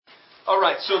All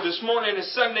right, so this morning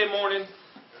is Sunday morning.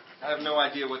 I have no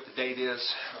idea what the date is.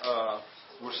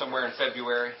 We're somewhere in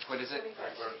February. What is it?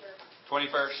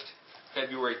 21st.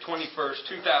 February 21st,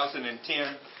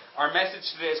 2010. Our message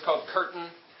today is called Curtain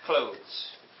Clothes.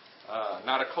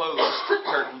 Not a closed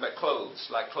curtain, but clothes,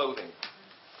 like clothing.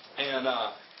 And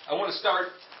I want to start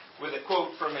with a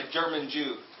quote from a German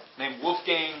Jew named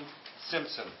Wolfgang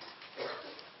Simpson.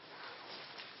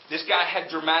 This guy had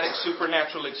dramatic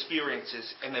supernatural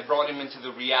experiences, and they brought him into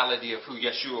the reality of who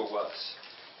Yeshua was.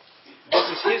 This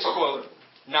is his quote,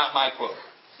 not my quote.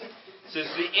 It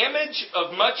says, "The image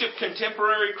of much of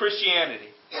contemporary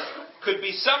Christianity could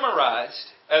be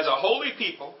summarized as a holy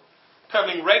people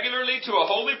coming regularly to a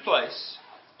holy place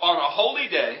on a holy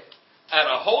day at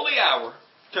a holy hour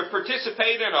to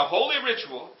participate in a holy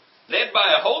ritual led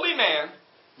by a holy man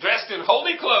dressed in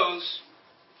holy clothes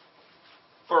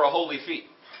for a holy feat."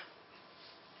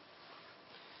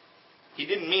 He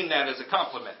didn't mean that as a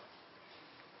compliment.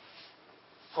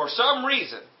 For some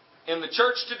reason, in the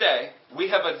church today, we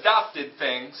have adopted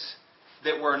things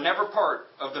that were never part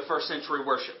of the first century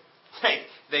worship.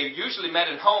 They usually met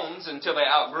in homes until they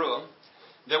outgrew them.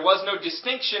 There was no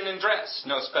distinction in dress,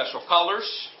 no special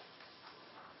colors,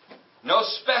 no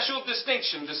special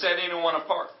distinction to set anyone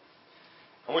apart.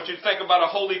 I want you to think about a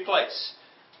holy place.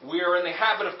 We are in the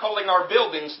habit of calling our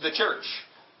buildings the church.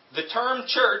 The term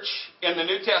church in the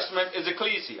New Testament is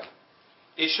ecclesia.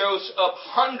 It shows up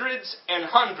hundreds and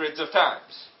hundreds of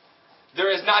times. There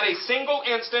is not a single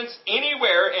instance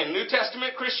anywhere in New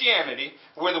Testament Christianity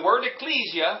where the word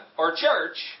ecclesia or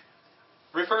church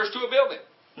refers to a building.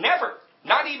 Never.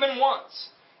 Not even once.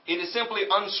 It is simply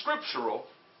unscriptural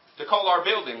to call our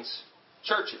buildings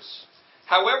churches.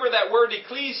 However, that word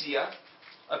ecclesia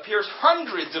appears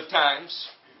hundreds of times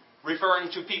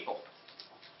referring to people.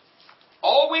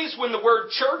 Always when the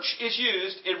word church is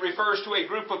used, it refers to a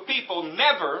group of people.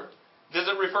 Never does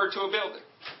it refer to a building.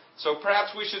 So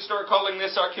perhaps we should start calling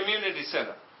this our community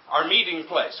center, our meeting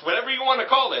place, whatever you want to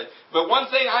call it. But one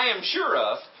thing I am sure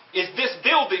of is this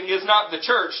building is not the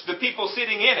church. The people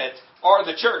sitting in it are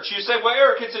the church. You say, well,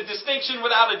 Eric, it's a distinction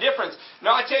without a difference.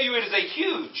 No, I tell you, it is a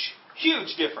huge,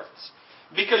 huge difference.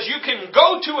 Because you can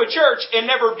go to a church and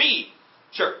never be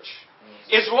church.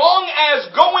 As long as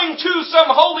going to some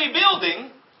holy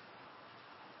building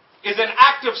is an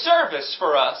act of service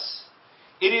for us,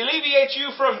 it alleviates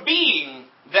you from being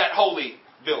that holy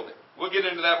building. We'll get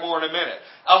into that more in a minute.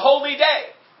 A holy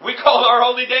day. We call our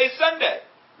holy day Sunday.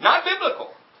 Not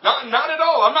biblical. Not at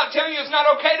all. I'm not telling you it's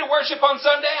not okay to worship on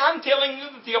Sunday. I'm telling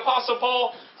you that the Apostle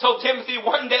Paul told Timothy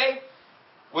one day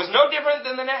was no different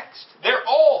than the next. They're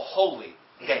all holy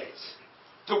days.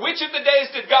 To which of the days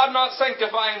did God not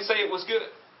sanctify and say it was good?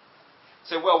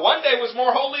 Say, well, one day was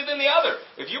more holy than the other.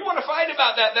 If you want to fight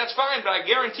about that, that's fine, but I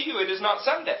guarantee you it is not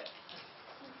Sunday.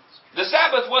 The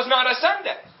Sabbath was not a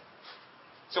Sunday.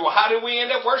 So how did we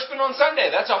end up worshiping on Sunday?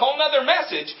 That's a whole other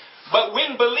message. But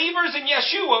when believers in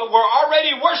Yeshua were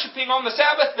already worshiping on the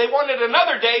Sabbath, they wanted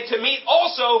another day to meet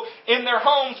also in their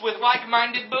homes with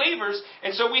like-minded believers.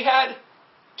 And so we had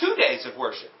 2 days of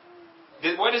worship.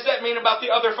 What does that mean about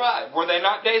the other 5? Were they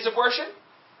not days of worship?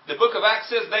 The book of Acts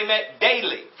says they met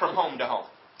daily from home to home.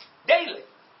 Daily.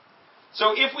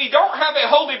 So if we don't have a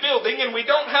holy building and we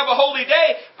don't have a holy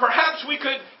day, perhaps we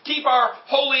could keep our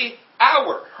holy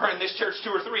hour, or in this church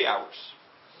 2 or 3 hours.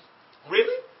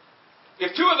 Really?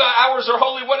 If 2 of the hours are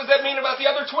holy, what does that mean about the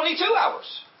other 22 hours?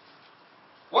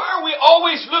 Why are we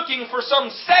always looking for some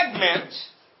segment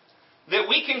that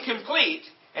we can complete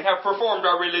and have performed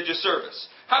our religious service?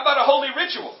 How about a holy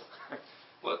ritual?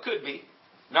 Well, it could be.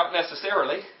 Not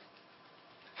necessarily.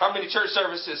 How many church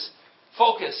services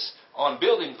focus on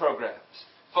building programs?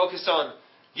 Focus on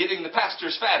getting the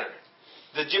pastors fatter,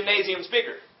 the gymnasiums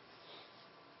bigger?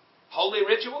 Holy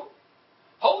ritual?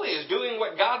 Holy is doing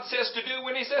what God says to do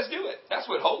when He says do it. That's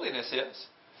what holiness is.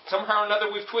 Somehow or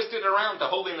another we've twisted it around to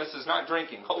holiness is not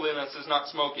drinking. Holiness is not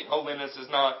smoking. Holiness is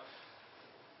not...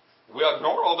 We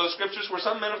ignore all those scriptures where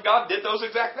some men of God did those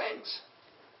exact things.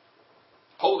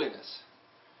 Holiness.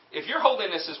 If your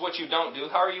holiness is what you don't do,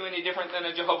 how are you any different than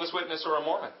a Jehovah's Witness or a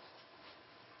Mormon?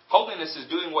 Holiness is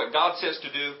doing what God says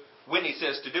to do when He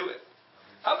says to do it.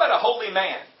 How about a holy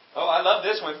man? Oh, I love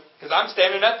this one because I'm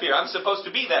standing up here. I'm supposed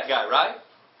to be that guy, right?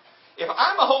 If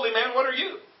I'm a holy man, what are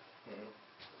you?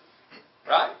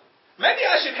 Right? Maybe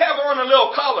I should have on a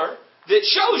little collar that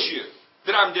shows you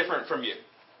that I'm different from you.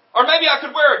 Or maybe I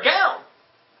could wear a gown.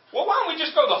 Well, why don't we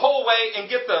just go the whole way and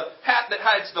get the hat that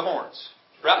hides the horns?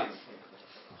 Right?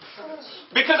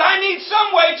 Because I need some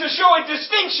way to show a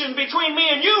distinction between me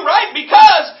and you, right?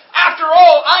 Because, after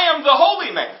all, I am the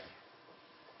holy man.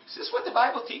 Is this what the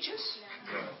Bible teaches?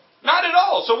 Not at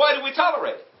so why do we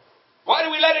tolerate it? Why do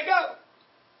we let it go?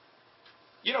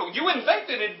 You know, you wouldn't think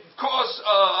that it'd cause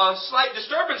a slight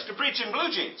disturbance to preach in blue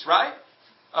jeans, right?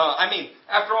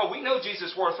 After all, we know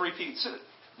Jesus wore a three-piece suit,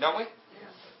 don't we?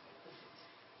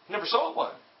 Never saw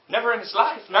one. Never in his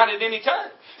life. Not at any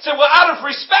time. Said, well, out of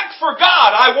respect for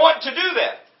God, I want to do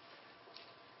that.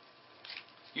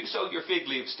 You sew your fig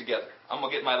leaves together. I'm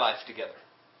going to get my life together.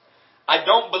 I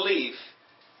don't believe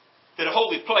that a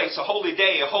holy place, a holy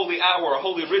day, a holy hour, a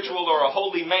holy ritual, or a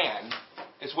holy man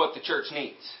is what the church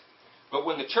needs. But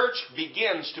when the church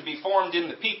begins to be formed in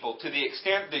the people to the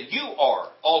extent that you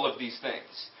are all of these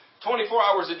things, 24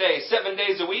 hours a day, 7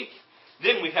 days a week,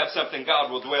 then we have something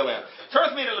God will dwell in.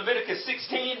 Turn with me to Leviticus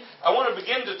 16. I want to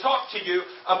begin to talk to you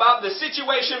about the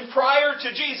situation prior to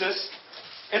Jesus,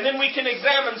 and then we can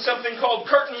examine something called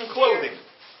curtain clothing.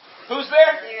 Who's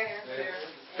there? There.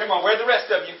 Come on, where are the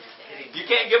rest of you? You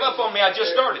can't give up on me. I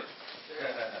just started.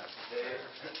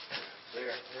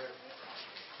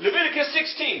 Leviticus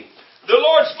 16. The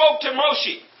Lord spoke to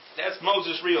Moshe. That's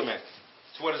Moses' real name.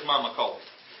 That's what his mama called him.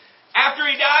 After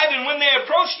he died, and when they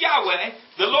approached Yahweh,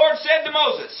 the Lord said to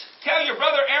Moses, tell your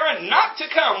brother Aaron not to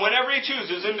come whenever he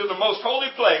chooses into the most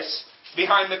holy place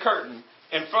behind the curtain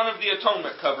in front of the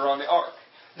atonement cover on the ark.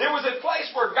 There was a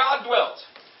place where God dwelt,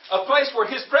 a place where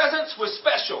His presence was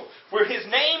special, where His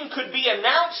name could be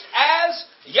announced as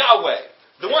Yahweh,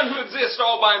 the one who exists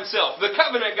all by Himself, the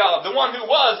covenant God, the one who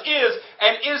was, is,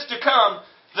 and is to come,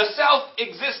 the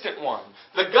self-existent one,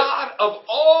 the God of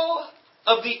all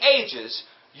of the ages.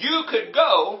 You could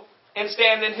go and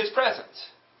stand in His presence.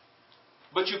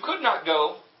 But you could not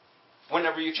go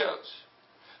whenever you chose.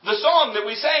 The song that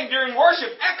we sang during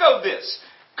worship echoed this.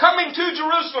 Coming to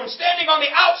Jerusalem, standing on the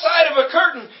outside of a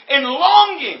curtain and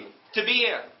longing to be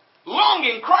in.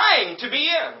 Longing, crying to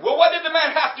be in. Well, what did the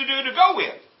man have to do to go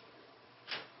in?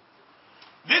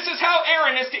 This is how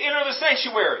Aaron is to enter the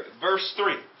sanctuary. Verse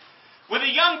 3. With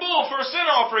a young bull for a sin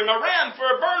offering, a ram for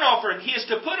a burnt offering, he is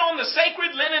to put on the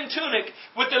sacred linen tunic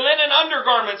with the linen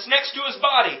undergarments next to his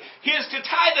body. He is to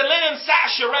tie the linen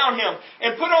sash around him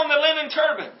and put on the linen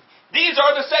turban. These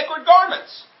are the sacred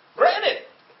garments. Granted,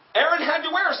 Aaron had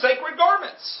to wear sacred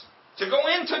garments to go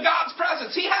into God's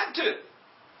presence. He had to.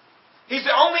 He's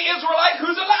the only Israelite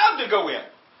who's allowed to go in.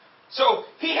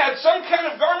 So he had some kind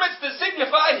of garments that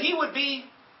signified he would be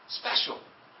special,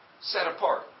 set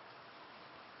apart.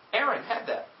 Aaron had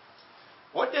that.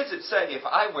 What does it say if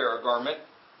I wear a garment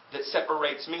that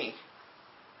separates me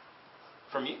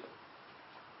from you?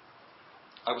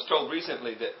 I was told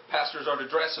recently that pastors are to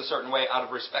dress a certain way out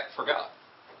of respect for God.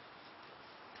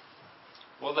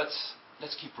 Well,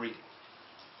 let's keep reading.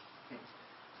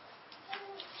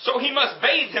 So he must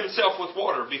bathe himself with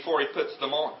water before he puts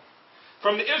them on.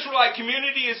 From the Israelite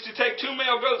community is to take 2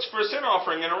 male goats for a sin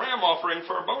offering and a ram offering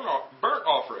for a burnt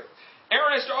offering.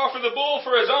 Aaron is to offer the bull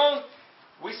for his own.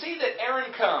 We see that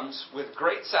Aaron comes with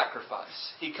great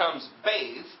sacrifice. He comes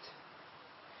bathed,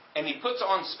 and he puts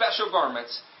on special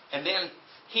garments, and then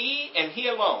he and he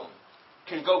alone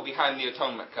can go behind the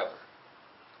atonement cover.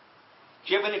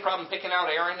 Do you have any problem picking out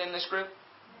Aaron in this group?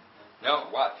 No.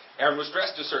 Why? Aaron was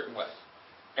dressed a certain way.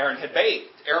 Aaron had bathed.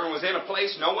 Aaron was in a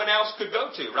place no one else could go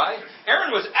to, right?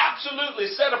 Aaron was absolutely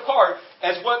set apart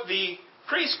as what the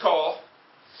priests call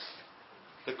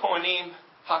the Kohanim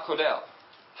HaKodel,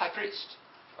 high priest,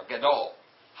 or Gadol,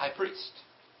 high priest.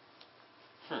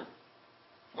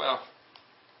 Well,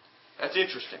 that's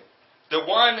interesting. The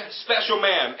one special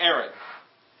man, Aaron,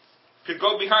 could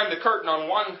go behind the curtain on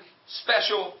one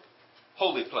special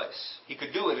holy place. He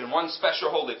could do it in one special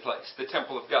holy place, the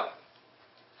temple of God.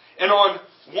 And on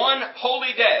one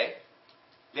holy day,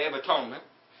 Day of Atonement,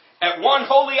 at one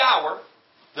holy hour,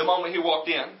 the moment he walked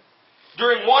in,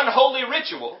 during one holy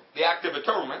ritual, the Act of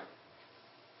Atonement,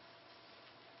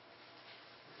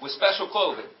 with special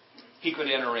clothing, he could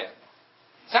enter in.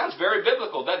 Sounds very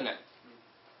biblical, doesn't it?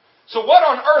 So what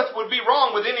on earth would be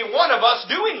wrong with any one of us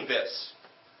doing this?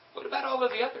 What about all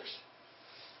of the others?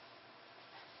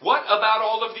 What about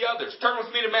all of the others? Turn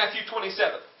with me to Matthew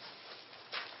 27.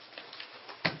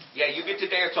 Yeah, you get to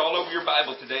dance all over your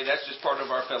Bible today. That's just part of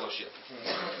our fellowship.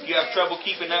 If you have trouble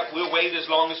keeping up, we'll wait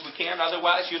as long as we can.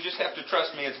 Otherwise, you'll just have to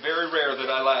trust me. It's very rare that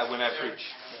I lie when I preach.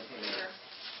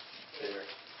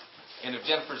 And if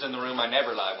Jennifer's in the room, I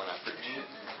never lie when I preach.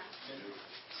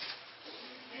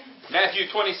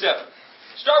 Matthew 27.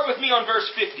 Start with me on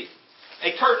verse 50.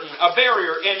 A curtain, a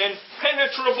barrier, an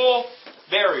impenetrable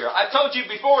barrier. I told you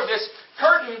before, this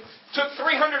curtain took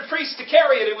 300 priests to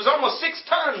carry it. It was almost 6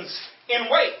 tons in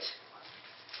weight.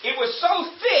 It was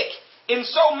so thick and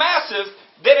so massive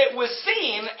that it was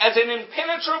seen as an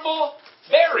impenetrable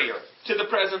barrier to the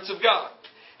presence of God.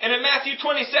 And in Matthew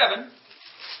 27,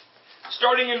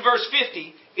 starting in verse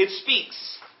 50, it speaks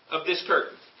of this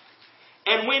curtain.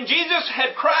 And when Jesus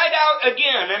had cried out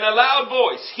again in a loud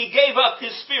voice, he gave up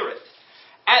his spirit.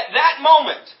 At that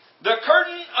moment, the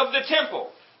curtain of the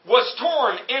temple was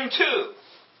torn in two,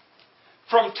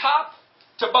 from top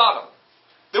to bottom.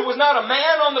 There was not a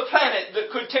man on the planet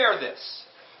that could tear this.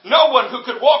 No one who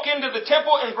could walk into the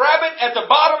temple and grab it at the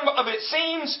bottom of its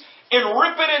seams and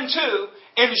rip it in two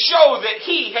and show that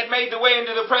he had made the way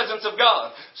into the presence of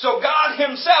God. So God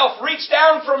himself reached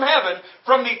down from heaven,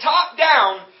 from the top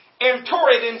down, and tore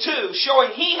it in two,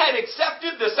 showing he had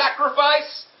accepted the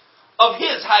sacrifice of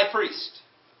his high priest,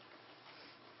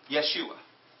 Yeshua.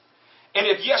 And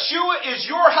if Yeshua is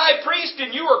your high priest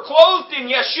and you are clothed in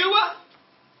Yeshua,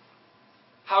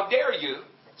 how dare you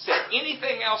set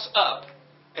anything else up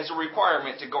as a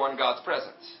requirement to go in God's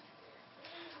presence?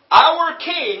 Our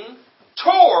King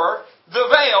tore the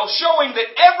veil, showing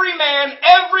that every man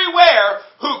everywhere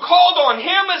who called on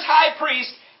him as high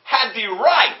priest had the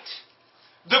right,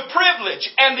 the privilege,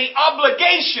 and the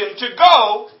obligation to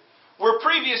go where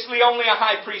previously only a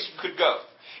high priest could go.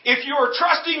 If you are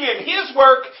trusting in his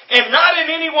work and not in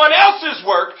anyone else's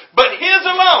work, but his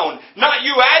alone, not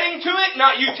you adding to it,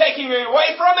 not you taking it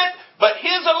away from it, but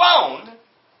his alone,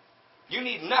 you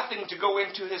need nothing to go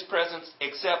into his presence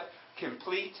except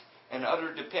complete and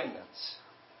utter dependence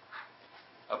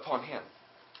upon him.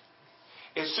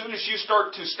 As soon as you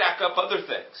start to stack up other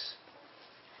things,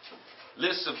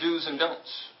 lists of do's and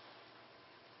don'ts,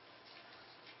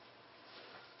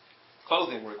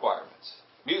 clothing requirements,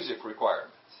 music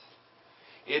requirements,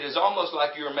 it is almost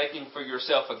like you're making for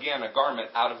yourself again a garment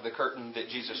out of the curtain that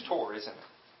Jesus tore, isn't it?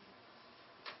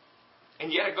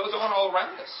 And yet it goes on all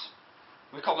around us.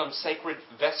 We call them sacred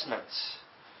vestments.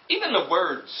 Even the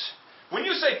words. When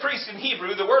you say priest in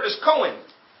Hebrew, the word is Kohen.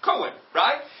 Kohen,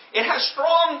 right? It has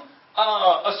strong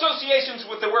associations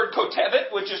with the word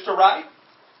kotevet, which is to write.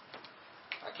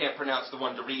 I can't pronounce the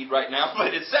one to read right now,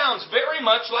 but it sounds very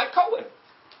much like Kohen.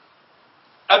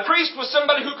 A priest was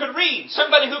somebody who could read,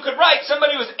 somebody who could write,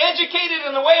 somebody who was educated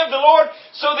in the way of the Lord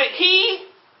so that he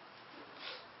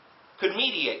could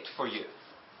mediate for you.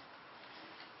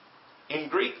 In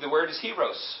Greek, the word is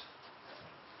heros,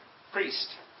 priest.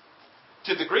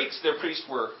 To the Greeks, their priests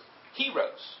were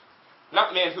heroes.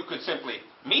 Not men who could simply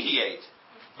mediate,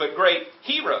 but great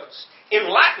heroes. In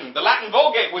Latin, the Latin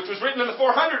Vulgate, which was written in the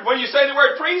 400, when you say the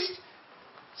word priest,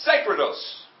 sacrados,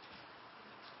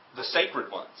 the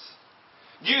sacred ones.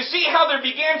 Do you see how there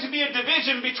began to be a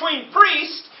division between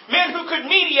priests, men who could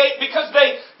mediate because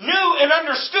they knew and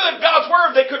understood God's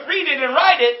Word, they could read it and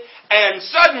write it, and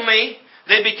suddenly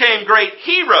they became great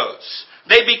heroes.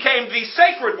 They became the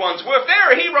sacred ones. Well, if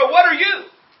they're a hero, what are you?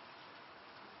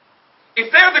 If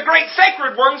they're the great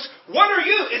sacred ones, what are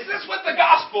you? Is this what the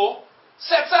gospel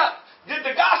sets up? Did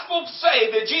the gospel say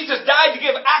that Jesus died to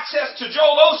give access to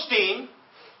Joel Osteen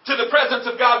to the presence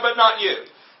of God, but not you?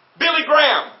 Billy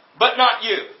Graham, but not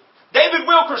you. David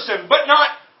Wilkerson, but not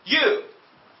you.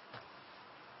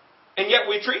 And yet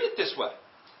we treat it this way.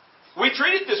 We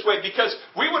treat it this way because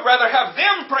we would rather have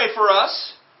them pray for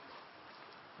us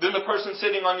than the person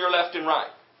sitting on your left and right.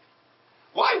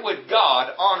 Why would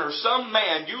God honor some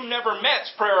man you never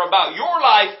met's prayer about your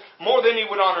life more than He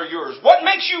would honor yours? What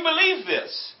makes you believe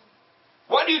this?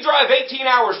 Why do you drive 18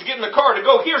 hours to get in the car to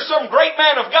go hear some great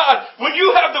man of God when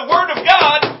you have the Word of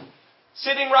God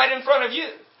sitting right in front of you?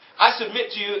 I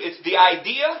submit to you, it's the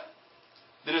idea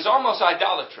that is almost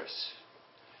idolatrous.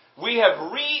 We have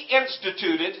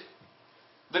reinstituted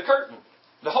the curtain,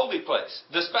 the holy place,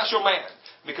 the special man,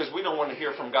 because we don't want to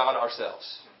hear from God ourselves.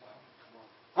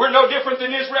 We're no different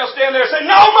than Israel standing there saying,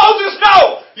 "No, Moses,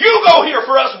 no! You go here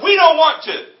for us. We don't want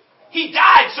to. He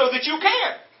died so that you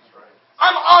can."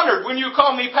 I'm honored when you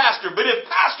call me pastor, but if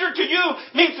pastor to you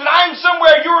means that I'm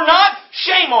somewhere you're not,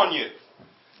 shame on you.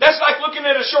 That's like looking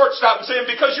at a shortstop and saying,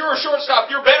 because you're a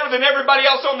shortstop, you're better than everybody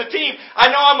else on the team. I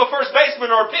know I'm a first baseman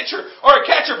or a pitcher or a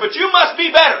catcher, but you must be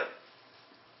better.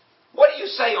 What do you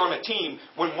say on a team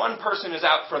when one person is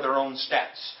out for their own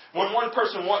stats? When one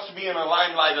person wants to be in a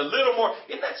limelight a little more?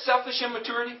 Isn't that selfish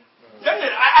immaturity? Doesn't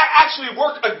it actually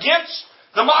work against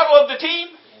the model of the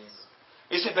team?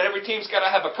 He said, but every team's got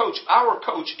to have a coach. Our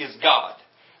coach is God.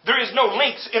 There is no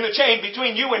links in the chain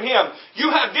between you and Him.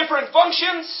 You have different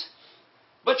functions,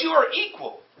 but you are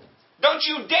equal. Don't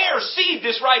you dare cede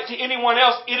this right to anyone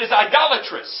else. It is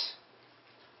idolatrous.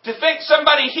 To think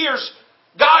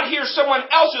God hears someone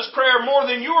else's prayer more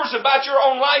than yours about your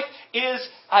own life is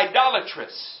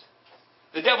idolatrous.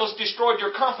 The devil's destroyed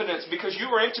your confidence because you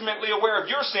are intimately aware of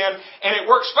your sin, and it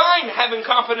works fine having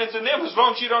confidence in them as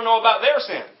long as you don't know about their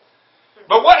sin.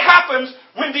 But what happens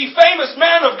when the famous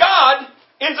man of God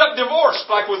ends up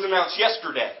divorced, like was announced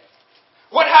yesterday?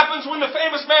 What happens when the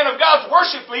famous man of God's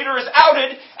worship leader is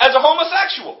outed as a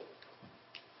homosexual?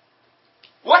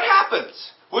 What happens?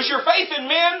 Was your faith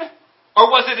in men or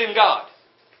was it in God?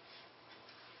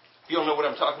 If you don't know what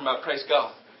I'm talking about, praise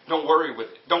God. Don't worry with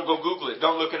it. Don't go Google it.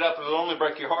 Don't look it up. It'll only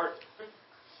break your heart.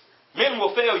 Men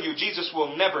will fail you. Jesus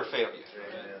will never fail you.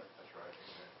 Amen.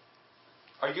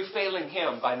 Are you failing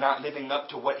Him by not living up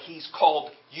to what He's called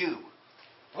you?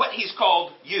 What He's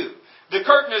called you. The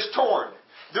curtain is torn.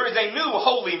 There is a new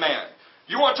holy man.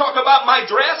 You want to talk about my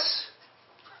dress?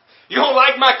 You don't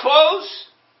like my clothes?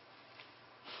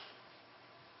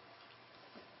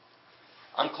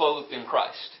 I'm clothed in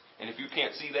Christ. And if you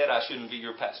can't see that, I shouldn't be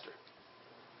your pastor.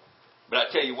 But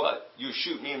I tell you what, you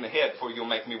shoot me in the head before you'll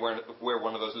make me wear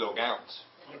one of those little gowns.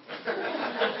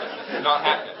 Not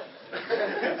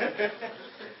happening.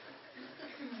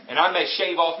 And I may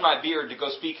shave off my beard to go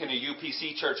speak in a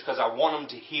UPC church because I want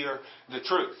them to hear the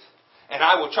truth. And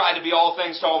I will try to be all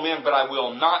things to all men, but I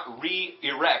will not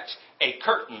re-erect a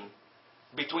curtain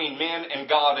between men and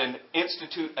God and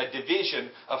institute a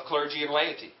division of clergy and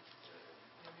laity.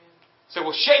 So,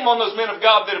 well, shame on those men of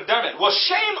God that have done it. Well,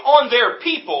 shame on their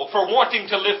people for wanting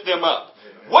to lift them up.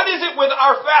 What is it with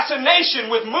our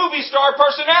fascination with movie star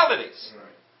personalities?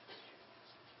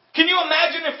 Can you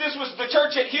imagine if this was the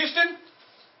church at Houston?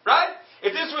 Right?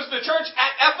 If this was the church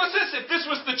at Ephesus? If this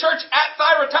was the church at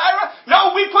Thyatira?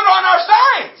 No, we put on our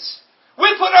signs.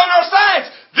 We put on our signs.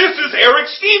 This is Eric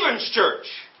Stevens' church.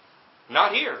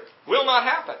 Not here. Will not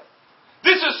happen.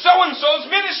 This is so-and-so's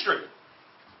ministry.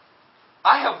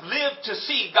 I have lived to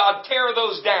see God tear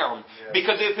those down.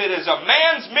 Because if it is a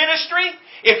man's ministry,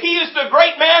 if he is the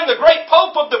great man, the great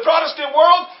pope of the Protestant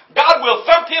world, God will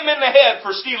thump him in the head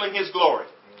for stealing his glory.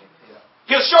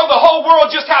 He'll show the whole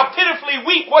world just how pitifully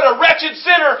weak, what a wretched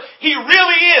sinner he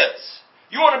really is.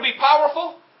 You want to be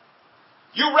powerful?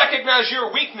 You recognize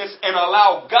your weakness and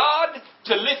allow God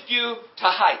to lift you to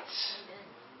heights.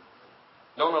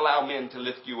 Don't allow men to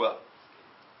lift you up.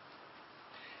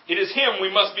 It is Him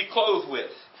we must be clothed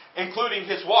with, including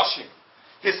His washing,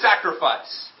 His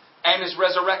sacrifice, and His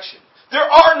resurrection. There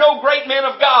are no great men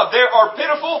of God. There are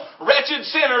pitiful, wretched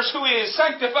sinners who He is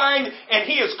sanctifying and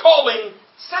He is calling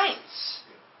saints.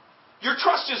 Your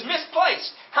trust is misplaced.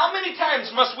 How many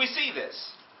times must we see this?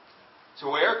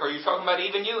 So, Eric, are you talking about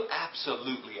even you?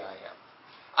 Absolutely I am.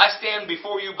 I stand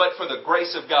before you but for the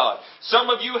grace of God.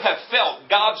 Some of you have felt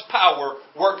God's power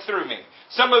work through me.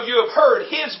 Some of you have heard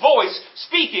His voice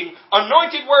speaking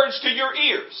anointed words to your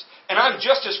ears. And I'm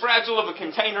just as fragile of a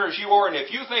container as you are. And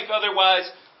if you think otherwise,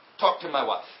 talk to my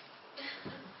wife.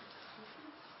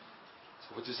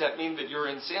 So does that mean that you're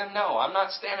in sin? No, I'm not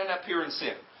standing up here in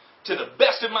sin. To the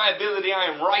best of my ability, I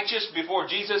am righteous before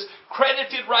Jesus,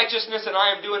 credited righteousness, and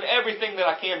I am doing everything that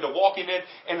I can to walk in it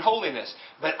in holiness.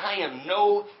 But I am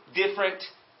no different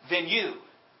than you.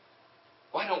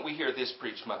 Why don't we hear this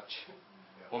preached much?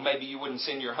 Well, maybe you wouldn't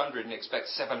send your 100 and expect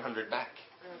 700 back.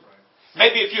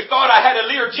 Maybe if you thought I had a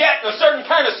Learjet and a certain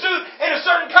kind of suit and a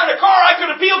certain kind of car, I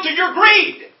could appeal to your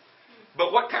greed.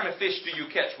 But what kind of fish do you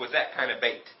catch with that kind of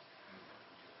bait?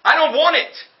 I don't want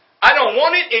it. I don't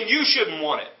want it, and you shouldn't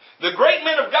want it. The great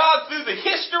men of God through the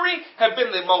history have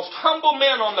been the most humble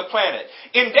men on the planet.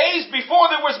 In days before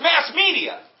there was mass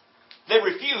media, they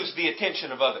refused the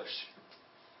attention of others.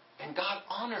 And God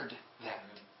honored that.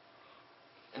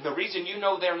 And the reason you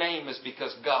know their name is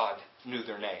because God knew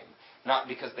their name. Not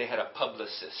because they had a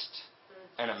publicist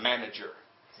and a manager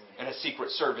and a secret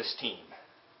service team.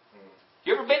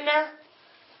 You ever been there?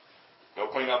 Go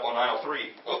clean up on aisle 3.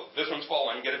 Oh, this one's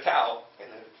falling. Get a towel.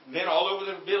 And men all over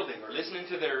the building are listening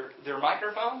to their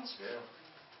microphones. Yeah.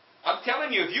 I'm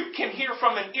telling you, if you can hear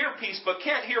from an earpiece but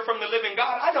can't hear from the living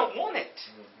God, I don't want it.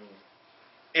 Mm-hmm.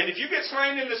 And if you get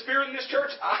slain in the Spirit in this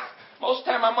church, most of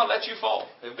the time I'm going to let you fall.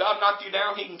 If God knocked you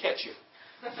down, He can catch you.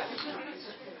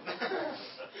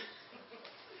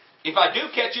 If I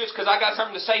do catch you, it's because I got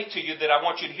something to say to you that I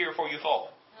want you to hear before you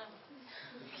fall.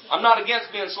 I'm not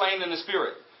against being slain in the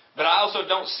Spirit. But I also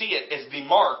don't see it as the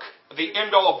mark, the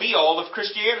end-all, be-all of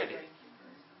Christianity.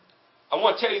 I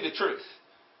want to tell you the truth.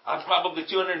 I'm probably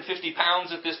 250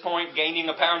 pounds at this point, gaining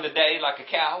a pound a day like a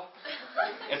cow.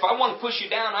 If I want to push you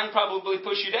down, I can probably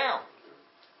push you down.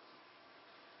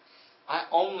 I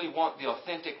only want the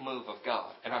authentic move of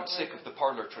God. And I'm sick of the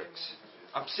parlor tricks.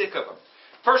 I'm sick of them.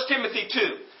 1 Timothy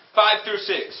 2, 5 through 6.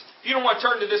 If you don't want to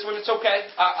turn to this one, it's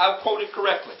okay. I'll quote it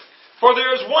correctly. For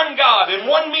there is one God and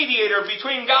one mediator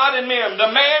between God and men, the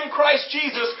man Christ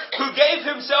Jesus, who gave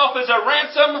Himself as a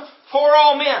ransom for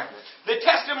all men. The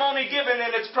testimony given in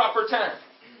its proper time.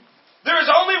 There is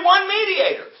only one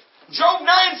mediator. Job 9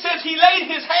 says he laid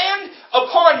his hand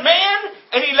upon man,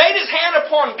 and he laid his hand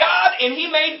upon God, and he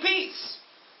made peace.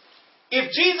 If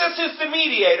Jesus is the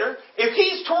mediator, if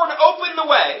he's torn open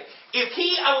the way, if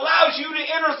he allows you to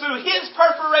enter through his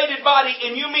perforated body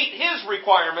and you meet his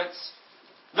requirements,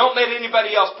 don't let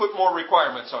anybody else put more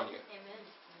requirements on you. Amen.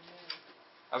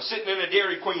 I was sitting in a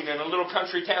Dairy Queen in a little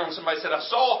country town. Somebody said, I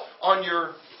saw on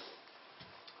your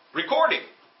recording,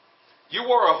 you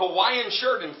wore a Hawaiian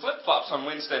shirt and flip-flops on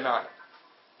Wednesday night.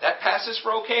 That passes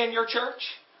for okay in your church?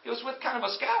 It was with kind of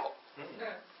a scowl.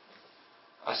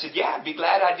 I said, yeah, I'd be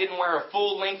glad I didn't wear a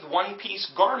full-length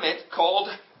one-piece garment called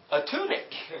a tunic.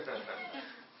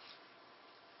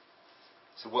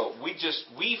 So, well,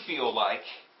 we feel like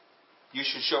you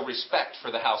should show respect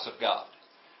for the house of God.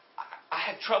 I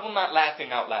had trouble not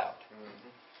laughing out loud.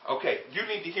 Okay, you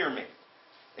need to hear me.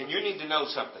 And you need to know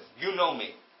something. You know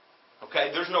me. Okay,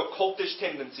 there's no cultish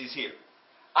tendencies here.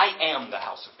 I am the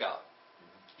house of God.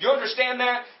 You understand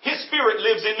that? His Spirit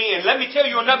lives in me. And let me tell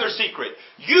you another secret.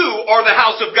 You are the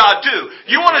house of God too.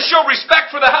 You want to show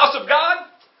respect for the house of God?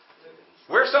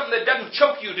 Wear something that doesn't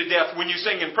choke you to death when you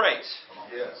sing in praise.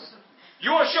 Yes.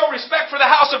 You want to show respect for the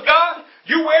house of God?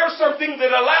 You wear something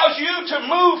that allows you to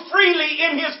move freely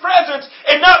in His presence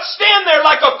and not stand there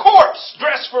like a corpse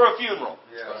dressed for a funeral.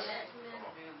 Yes.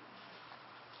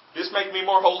 This make me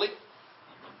more holy?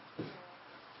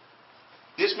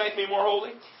 This make me more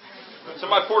holy?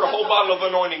 Somebody poured a whole bottle of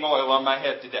anointing oil on my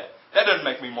head today. That doesn't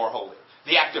make me more holy.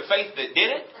 The act of faith that did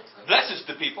it blesses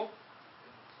the people.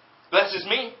 Blesses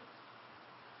me.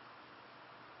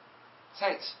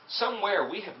 Saints, somewhere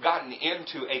we have gotten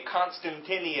into a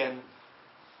Constantinian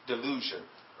delusion.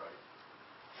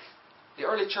 The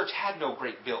early church had no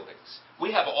great buildings.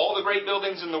 We have all the great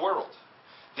buildings in the world.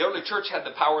 The early church had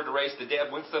the power to raise the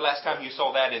dead. When's the last time you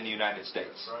saw that in the United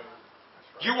States?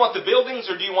 Do you want the buildings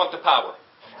or do you want the power?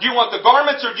 Do you want the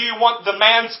garments or do you want the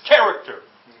man's character?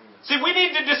 See, we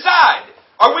need to decide.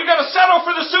 Are we going to settle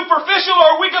for the superficial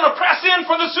or are we going to press in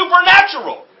for the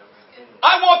supernatural?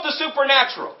 I want the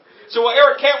supernatural. So, well,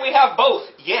 Eric, can't we have both?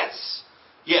 Yes.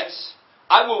 Yes.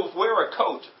 I will wear a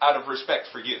coat out of respect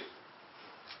for you.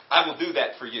 I will do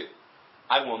that for you.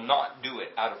 I will not do it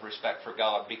out of respect for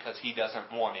God because He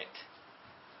doesn't want it.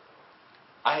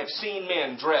 I have seen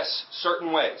men dress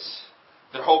certain ways.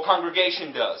 Their whole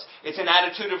congregation does. It's an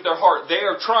attitude of their heart. They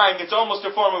are trying, it's almost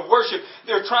a form of worship.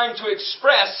 They're trying to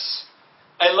express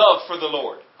a love for the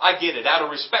Lord. I get it. Out of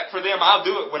respect for them, I'll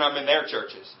do it when I'm in their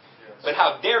churches. Yes. But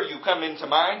how dare you come into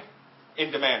mine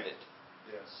and demand it?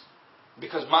 Yes.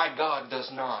 Because my God does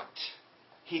not.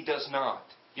 He does not.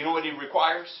 You know what He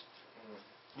requires?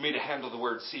 For me to handle the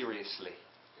Word seriously.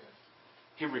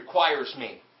 He requires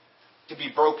me to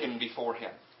be broken before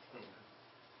Him.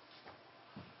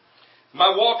 My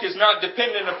walk is not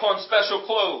dependent upon special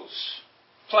clothes,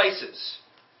 places,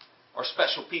 or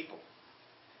special people.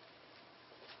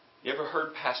 You ever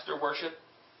heard pastor worship?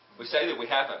 We say that we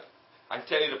haven't. I can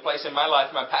tell you the place in my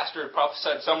life my pastor had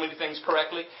prophesied so many things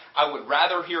correctly. I would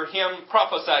rather hear him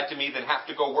prophesy to me than have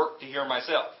to go work to hear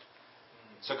myself.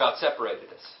 So God separated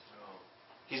us.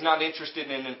 He's not interested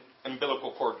in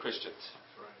umbilical cord Christians.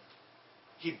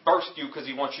 He birthed you because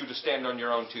He wants you to stand on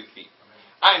your own 2 feet.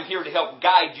 I am here to help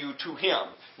guide you to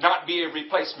Him, not be a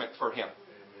replacement for Him.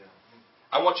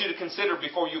 I want you to consider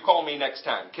before you call me next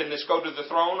time, can this go to the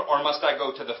throne or must I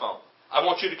go to the phone? I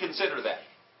want you to consider that.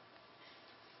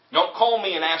 Don't call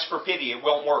me and ask for pity. It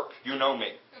won't work. You know me.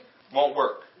 It won't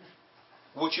work.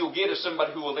 What you'll get is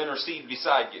somebody who will intercede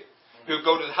beside you, who will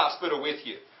go to the hospital with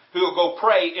you, who will go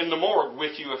pray in the morgue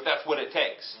with you if that's what it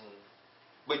takes.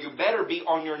 But you better be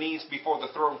on your knees before the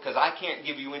throne because I can't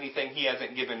give you anything He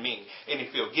hasn't given me. And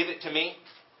if He'll give it to me,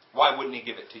 why wouldn't He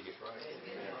give it to you?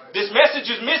 This message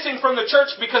is missing from the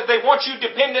church because they want you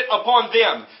dependent upon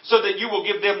them so that you will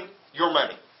give them your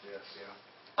money.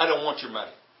 I don't want your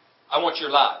money. I want your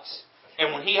lives.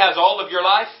 And when He has all of your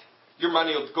life, your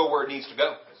money will go where it needs to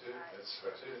go.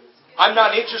 I'm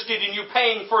not interested in you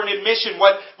paying for an admission,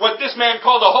 what this man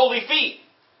called a holy fee.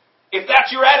 If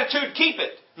that's your attitude, keep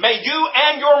it. May you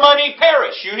and your money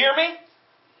perish. You hear me?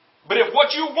 But if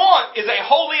what you want is a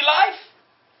holy life,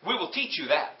 we will teach you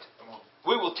that.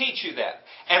 We will teach you that.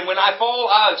 And when I fall,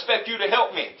 I expect you to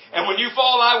help me. And when you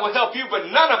fall, I will help you.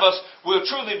 But none of us will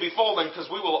truly be falling because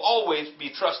we will always be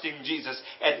trusting Jesus.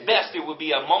 At best, it will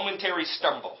be a momentary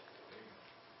stumble.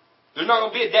 There's not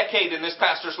going to be a decade in this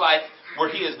pastor's life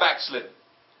where he is backslidden.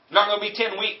 Not going to be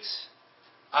 10 weeks.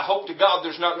 I hope to God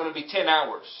there's not going to be 10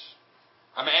 hours.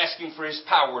 I'm asking for His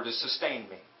power to sustain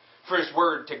me, for His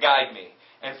Word to guide me,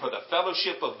 and for the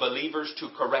fellowship of believers to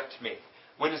correct me.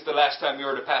 When is the last time you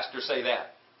heard a pastor say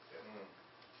that?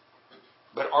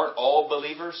 But aren't all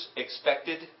believers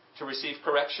expected to receive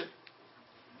correction?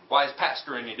 Why is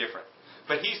pastor any different?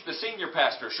 But he's the senior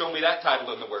pastor. Show me that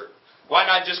title in the Word. Why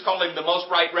not just call him the most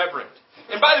right reverend?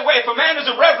 And by the way, if a man is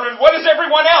a reverend, what is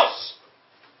everyone else?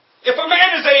 If a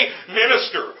man is a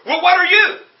minister, well, what are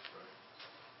you?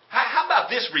 How about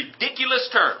this ridiculous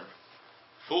term?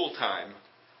 Full-time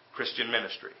Christian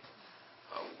ministry.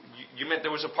 Oh, you meant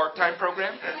there was a part-time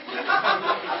program?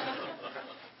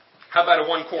 How about a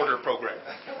one-quarter program?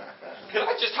 Can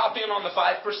I just hop in on the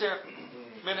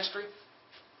 5% ministry?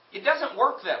 It doesn't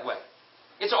work that way.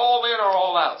 It's all in or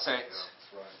all out, saints.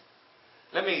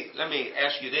 Let me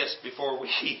ask you this before we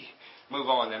move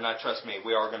on, and trust me,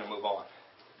 we are going to move on.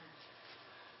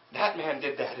 That man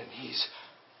did that, and he's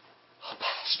a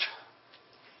pastor.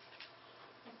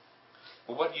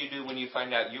 Well, what do you do when you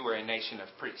find out you are a nation of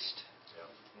priests?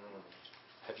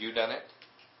 Have you done it?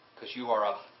 Because you are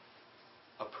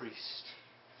a priest.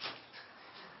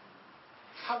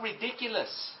 How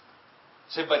ridiculous.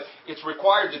 Say, but it's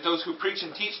required that those who preach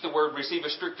and teach the Word receive a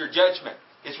stricter judgment.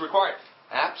 It's required.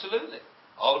 Absolutely.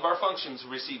 All of our functions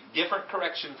receive different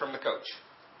correction from the coach.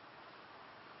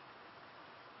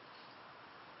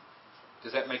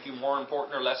 Does that make you more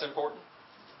important or less important?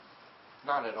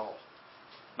 Not at all.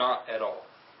 Not at all.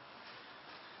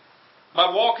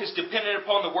 My walk is dependent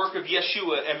upon the work of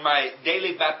Yeshua and my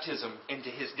daily baptism into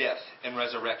His death and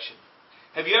resurrection.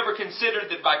 Have you ever considered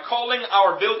that by calling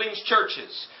our buildings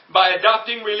churches, by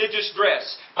adopting religious dress,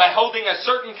 by holding a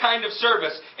certain kind of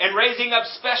service, and raising up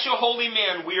special holy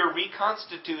men, we are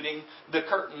reconstituting the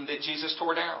curtain that Jesus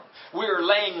tore down? We are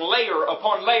laying layer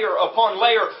upon layer upon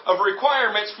layer of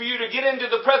requirements for you to get into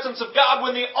the presence of God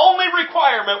when the only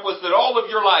requirement was that all of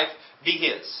your life be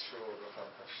His.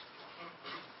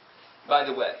 By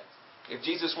the way, if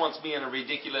Jesus wants me in a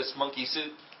ridiculous monkey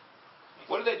suit,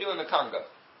 what do they do in the Congo?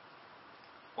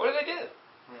 What do they do?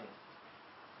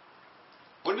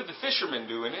 What did the fishermen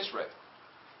do in Israel?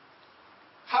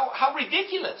 How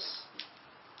ridiculous.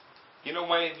 You know,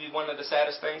 maybe one of the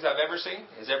saddest things I've ever seen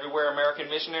is everywhere American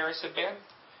missionaries have been.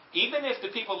 Even if the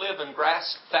people live in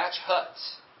grass thatch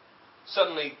huts,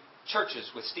 suddenly churches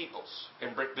with steeples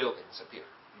and brick buildings appear.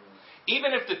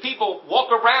 Even if the people walk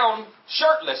around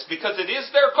shirtless because it is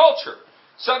their culture,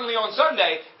 suddenly on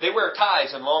Sunday they wear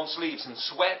ties and long sleeves and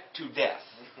sweat to death.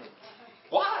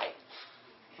 Why?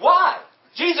 Why?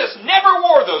 Jesus never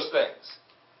wore those things.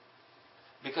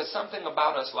 Because something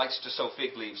about us likes to sew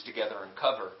fig leaves together and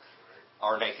cover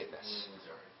our nakedness.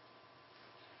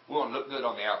 We want to look good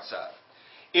on the outside.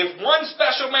 If one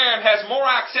special man has more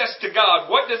access to God,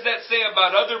 what does that say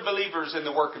about other believers in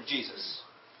the work of Jesus?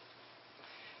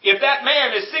 If that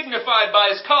man is signified by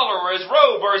his collar or his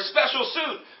robe or his special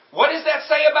suit, what does that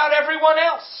say about everyone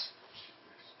else?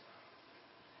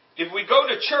 If we go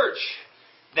to church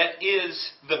that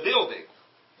is the building,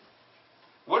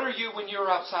 what are you when you're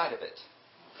outside of it?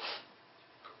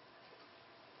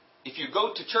 If you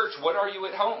go to church, what are you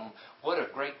at home? What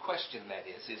a great question that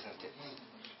is, isn't it?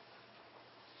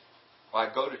 Well,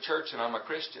 I go to church and I'm a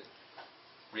Christian.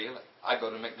 Really? I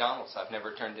go to McDonald's. I've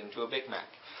never turned into a Big Mac.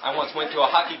 I once went to a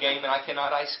hockey game and I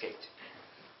cannot ice skate.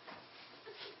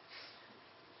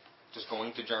 Does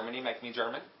going to Germany make me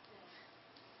German?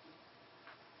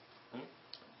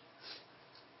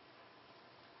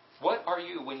 What are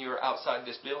you when you're outside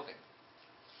this building?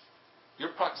 Your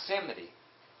proximity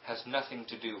has nothing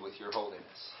to do with your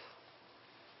holiness.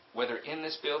 Whether in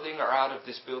this building or out of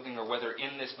this building, or whether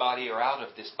in this body or out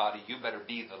of this body, you better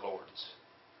be the Lord's.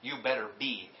 You better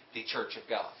be the church of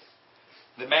God.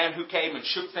 The man who came and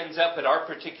shook things up at our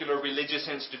particular religious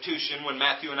institution when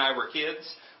Matthew and I were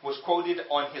kids was quoted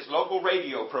on his local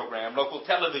radio program, local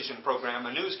television program,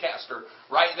 a newscaster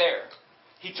right there.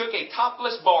 He took a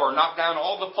topless bar, knocked down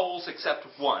all the poles except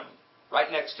one,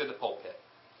 right next to the pulpit.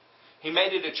 He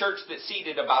made it a church that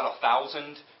seated about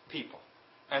 1,000 people.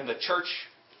 And the church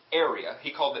area,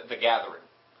 he called it The Gathering.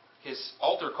 His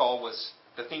altar call was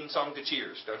the theme song to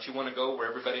Cheers. Don't you want to go where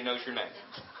everybody knows your name?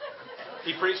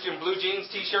 He preached in blue jeans,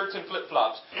 t-shirts, and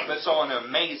flip-flops, but saw an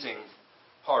amazing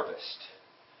harvest.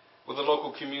 Well, the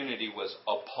local community was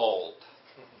appalled.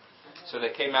 So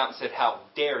they came out and said, "How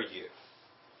dare you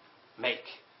make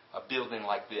a building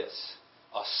like this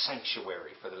a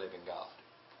sanctuary for the living God?"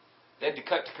 They had to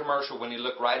cut to commercial when he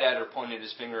looked right at her, pointed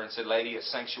his finger and said, "Lady, a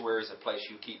sanctuary is a place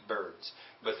you keep birds,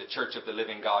 but the church of the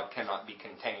living God cannot be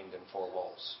contained in four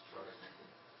walls."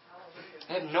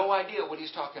 They have no idea what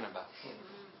he's talking about.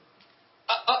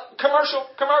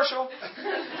 Commercial.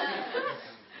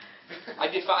 I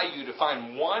defy you to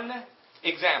find one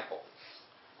example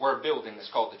where a building is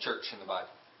called the church in the Bible.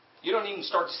 You don't even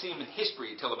start to see them in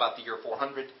history until about the year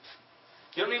 400.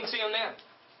 You don't even see them then.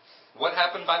 What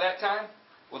happened by that time?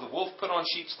 Well, the wolf put on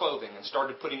sheep's clothing and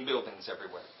started putting buildings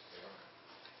everywhere.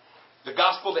 The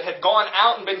gospel that had gone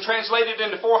out and been translated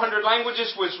into 400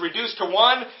 languages was reduced to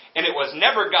one, and it was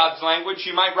never God's language.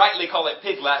 You might rightly call it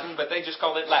Pig Latin, but they just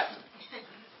called it Latin.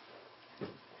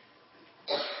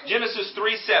 Genesis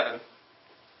 3:7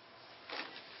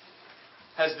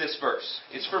 has this verse.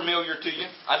 It's familiar to you.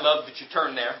 I love that you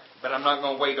turn there, but I'm not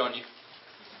going to wait on you.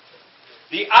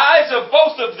 The eyes of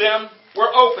both of them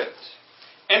were opened,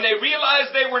 and they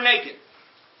realized they were naked.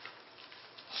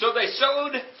 So they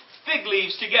sewed fig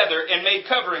leaves together and made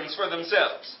coverings for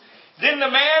themselves. Then the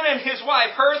man and his wife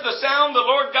heard the sound of the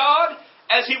Lord God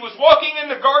as He was walking in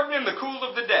the garden in the cool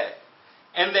of the day.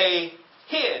 And they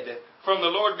hid from the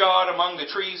Lord God among the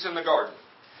trees in the garden.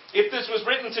 If this was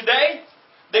written today,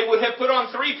 they would have put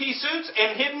on three-piece suits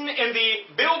and hidden in the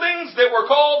buildings that were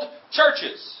called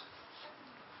churches.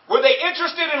 Were they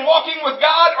interested in walking with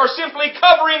God or simply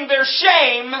covering their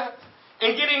shame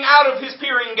and getting out of His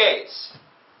peering gaze?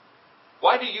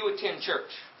 Why do you attend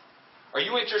church? Are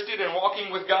you interested in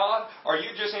walking with God? Or are you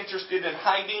just interested in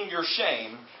hiding your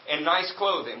shame in nice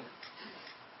clothing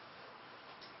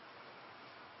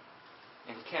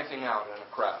and camping out in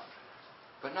a crowd,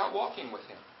 but not walking with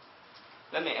Him?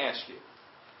 Let me ask you,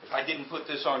 if I didn't put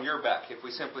this on your back, if we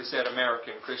simply said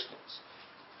American Christians,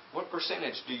 what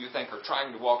percentage do you think are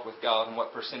trying to walk with God, and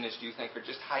what percentage do you think are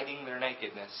just hiding their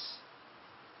nakedness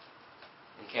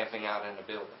and camping out in a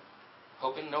building,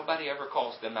 hoping nobody ever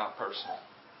calls them out personally?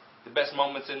 The best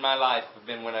moments in my life have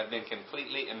been when I've been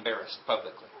completely embarrassed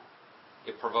publicly.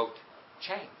 It provoked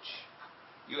change.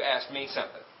 You ask me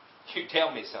something. You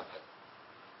tell me something.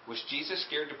 Was Jesus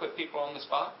scared to put people on the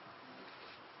spot?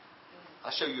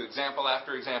 I'll show you example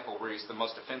after example where He's the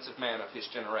most offensive man of His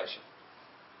generation.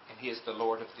 And He is the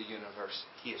Lord of the universe.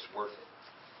 He is worth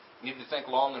it. You need to think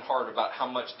long and hard about how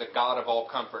much the God of all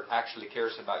comfort actually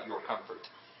cares about your comfort.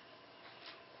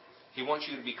 He wants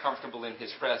you to be comfortable in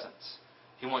His presence.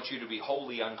 He wants you to be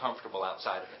wholly uncomfortable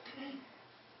outside of it.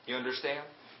 You understand?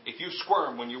 If you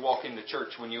squirm when you walk into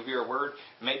church, when you hear a word,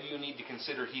 maybe you need to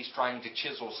consider He's trying to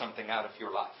chisel something out of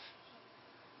your life.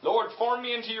 Lord, form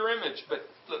me into your image, but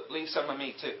look, leave some of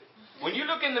me too. When you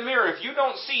look in the mirror, if you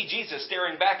don't see Jesus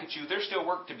staring back at you, there's still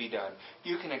work to be done.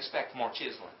 You can expect more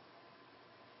chiseling.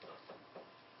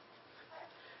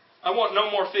 I want no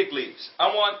more fig leaves.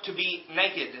 I want to be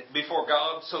naked before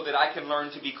God so that I can learn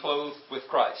to be clothed with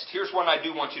Christ. Here's one I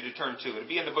do want you to turn to. It'll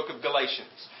be in the book of Galatians.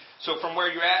 So from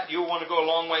where you're at, you'll want to go a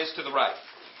long ways to the right.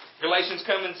 Galatians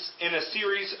comes in a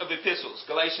series of epistles.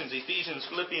 Galatians, Ephesians,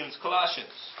 Philippians, Colossians.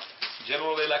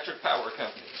 General Electric Power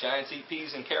Company. Giants eat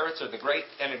peas and carrots, or the great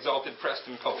and exalted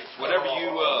Preston Coles. Whatever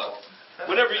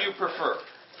you prefer.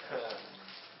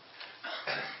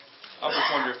 I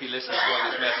just wonder if he listens to one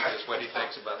of his messages, what he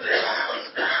thinks about this.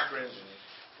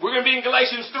 We're going to be in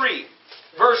Galatians 3,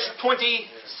 verse 26.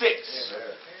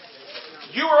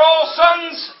 You are all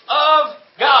sons of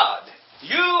God.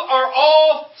 You are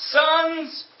all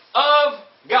sons of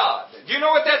God. Do you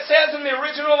know what that says in the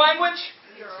original language?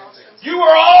 You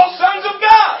are all sons of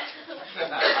God.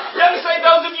 It doesn't say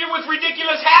those of you with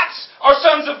ridiculous hats are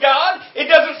sons of God. It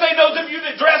doesn't say those of you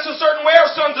that dress a certain way are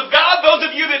sons of God. Those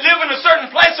of you that live in a certain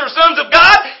place are sons of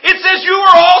God. It says you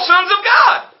are all sons of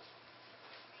God.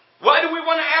 Why do we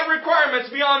want to add requirements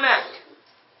beyond that?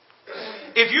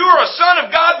 If you are a son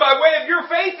of God by way of your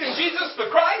faith in Jesus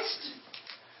the Christ,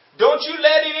 don't you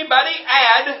let anybody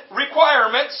add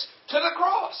requirements to the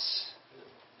cross.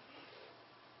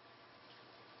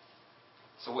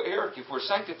 So, Eric, if we're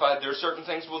sanctified, there are certain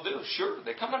things we'll do. Sure,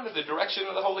 they come under the direction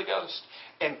of the Holy Ghost.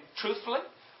 And truthfully,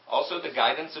 also the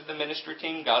guidance of the ministry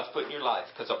team God's put in your life.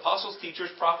 Because apostles,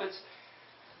 teachers, prophets,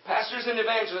 pastors, and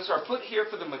evangelists are put here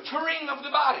for the maturing of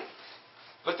the body.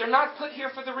 But they're not put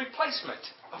here for the replacement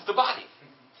of the body.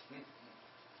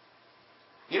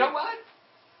 You know what?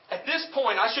 At this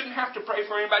point, I shouldn't have to pray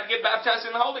for anybody to get baptized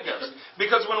in the Holy Ghost.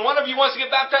 Because when one of you wants to get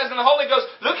baptized in the Holy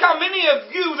Ghost, look how many of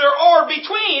you there are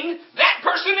between that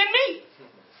person and me.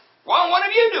 Why don't one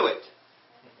of you do it?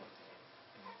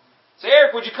 Say,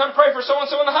 Eric, would you come pray for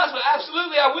so-and-so in the hospital?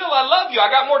 Absolutely, I will. I love you. I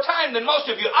got more time than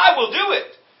most of you. I will do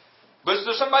it. But is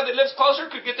there somebody that lives closer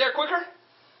could get there quicker?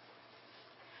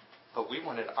 But we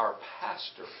wanted our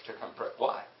pastor to come pray.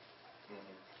 Why?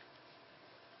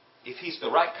 If he's the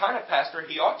right kind of pastor,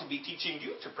 he ought to be teaching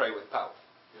you to pray with power.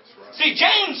 That's right. See,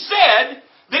 James said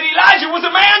that Elijah was a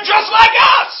man just like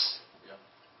us. Yeah.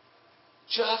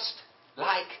 Just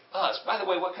like us. By the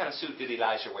way, what kind of suit did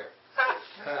Elijah wear?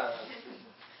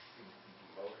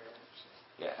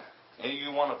 Yeah. And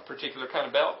you want a particular kind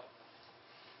of belt?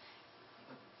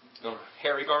 A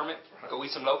hairy garment? Go eat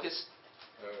some locusts?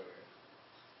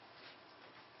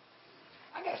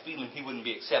 I got a feeling he wouldn't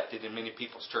be accepted in many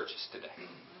people's churches today.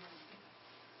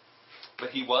 But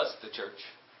he was the church.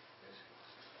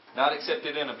 Not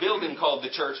accepted in a building called the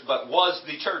church, but was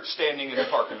the church standing in the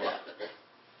parking lot.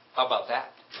 How about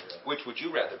that? Which would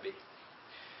you rather be?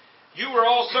 You were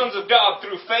all sons of God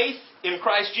through faith in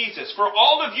Christ Jesus. For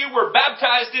all of you were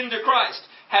baptized into Christ,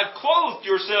 have clothed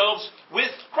yourselves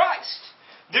with Christ.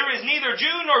 There is neither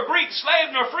Jew nor Greek,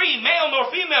 slave nor free, male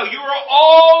nor female. You are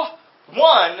all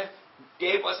one.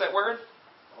 Gabe, what's that word?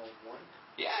 All one?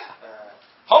 Yeah.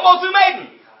 Homo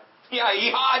thumaiden. Yeah,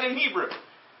 Ehad in Hebrew.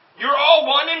 You're all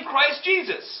one in Christ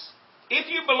Jesus. If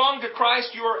you belong to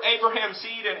Christ, you are Abraham's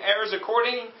seed and heirs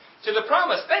according to the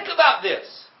promise. Think about this.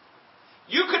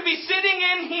 You could be sitting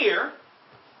in here,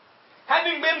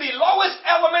 having been the lowest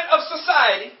element of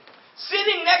society,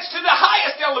 sitting next to the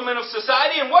highest element of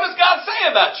society, and what does God say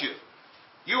about you?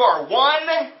 You are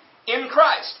one in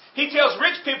Christ. He tells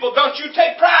rich people, don't you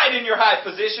take pride in your high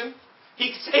position.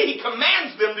 He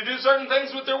commands them to do certain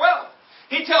things with their wealth.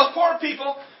 He tells poor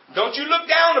people, don't you look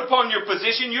down upon your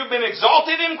position. You've been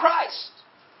exalted in Christ.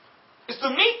 It's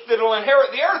the meek that will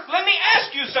inherit the earth. Let me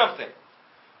ask you something.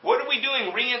 What are we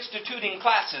doing reinstituting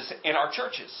classes in our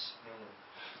churches?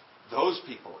 Those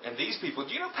people and these people.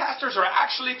 Do you know pastors are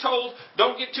actually told,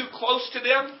 don't get too close to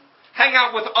them? Hang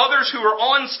out with others who are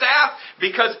on staff,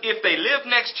 because if they live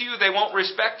next to you, they won't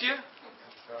respect you?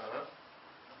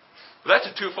 Well, that's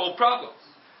a twofold problem.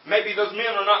 Maybe those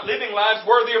men are not living lives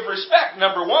worthy of respect,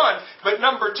 number one. But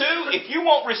number two, if you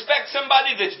won't respect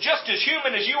somebody that's just as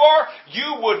human as you are,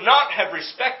 you would not have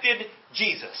respected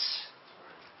Jesus.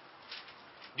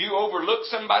 Do you overlook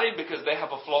somebody because they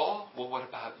have a flaw? Well, what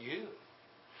about you?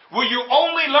 Will you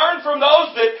only learn from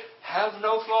those that have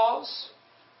no flaws?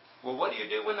 Well, what do you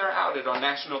do when they're outed on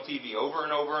national TV over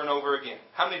and over and over again?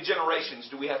 How many generations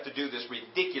do we have to do this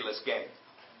ridiculous game?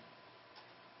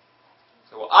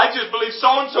 So, well, I just believe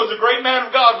so-and-so is a great man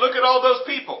of God. Look at all those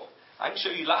people. I can show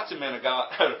you lots of men of God,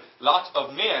 lots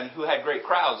of men who had great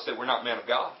crowds that were not men of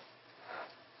God.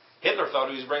 Hitler thought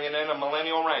he was bringing in a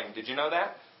millennial reign. Did you know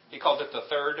that? He called it the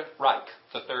Third Reich,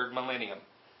 the third millennium.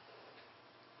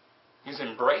 He's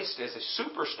embraced as a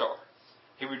superstar.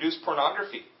 He reduced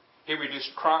pornography. He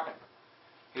reduced crime.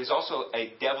 He was also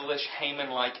a devilish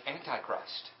Haman-like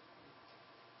antichrist.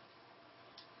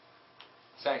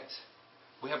 Saints,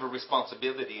 we have a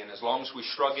responsibility, and as long as we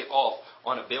shrug it off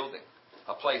on a building,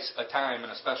 a place, a time,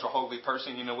 and a special holy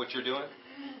person, you know what you're doing?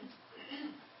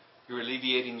 You're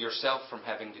alleviating yourself from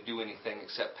having to do anything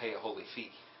except pay a holy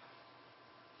fee.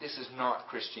 This is not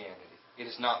Christianity. It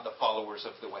is not the followers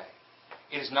of the way.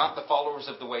 It is not the followers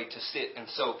of the way to sit and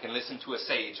soak and listen to a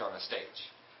sage on a stage.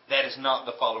 That is not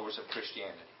the followers of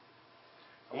Christianity.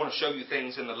 I want to show you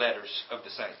things in the letters of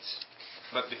the saints.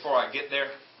 But before I get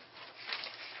there,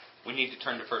 we need to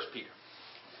turn to 1 Peter.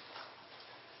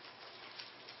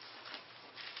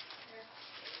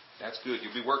 That's good.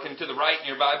 You'll be working to the right in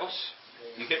your Bibles.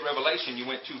 You hit Revelation, you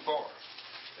went too far.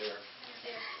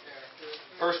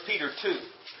 1 Peter 2,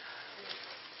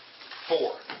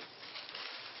 4.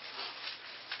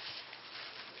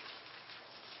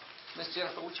 Miss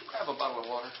Jennifer, would you grab a bottle of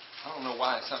water? I don't know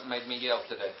why something made me yell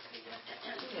today.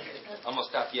 I'm going to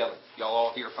stop yelling. Y'all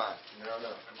all hear fine. No,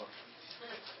 come on.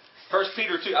 1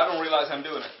 Peter 2, I don't realize I'm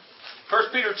doing it. 1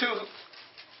 Peter 2,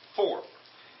 4.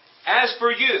 As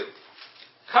for you,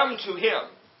 come to Him.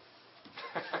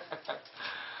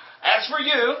 As for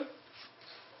you,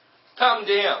 come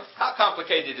to Him. How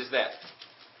complicated is that?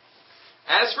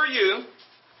 As for you,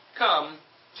 come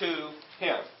to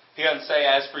Him. He doesn't say,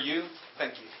 as for you,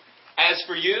 thank you. As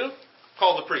for you,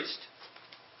 call the priest.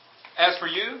 As for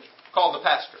you, call the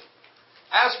pastor.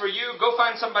 As for you, go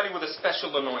find somebody with a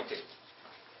special anointing.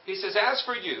 He says, as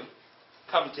for you,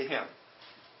 come to Him.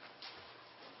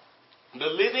 The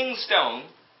living stone,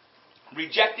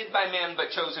 rejected by men but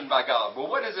chosen by God. Well,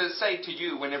 what does it say to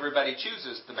you when everybody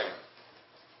chooses the man?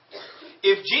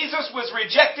 If Jesus was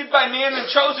rejected by men and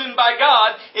chosen by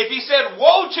God, if He said,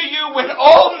 woe to you when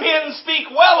all men speak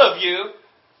well of you,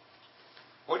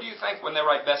 what do you think when they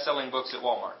write best-selling books at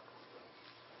Walmart?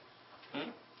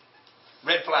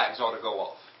 Red flags ought to go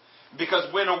off.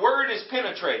 Because when a word is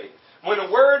penetrating, when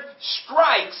a word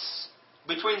strikes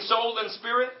between soul and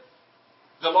spirit,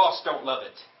 the lost don't love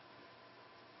it.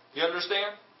 You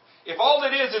understand? If all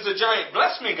it is a giant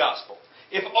bless me gospel,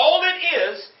 if all it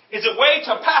is a way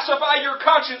to pacify your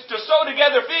conscience to sew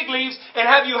together fig leaves and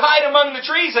have you hide among the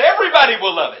trees, everybody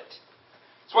will love it.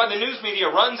 That's why the news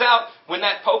media runs out when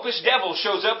that popish devil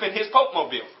shows up in his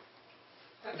Pope-mobile.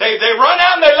 They run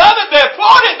out and they love it, they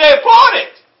applaud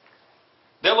it,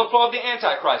 They'll applaud the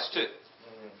Antichrist too.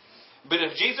 But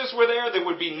if Jesus were there, there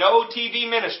would be no TV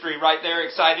ministry right there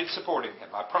excited supporting Him.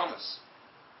 I promise.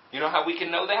 You know how we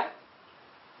can know that?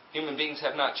 Human beings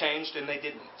have not changed, and they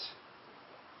didn't.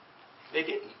 They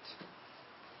didn't.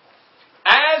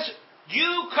 As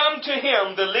you come to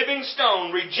Him, the living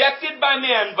stone, rejected by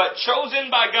men, but chosen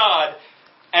by God,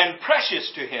 and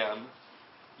precious to Him,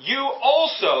 you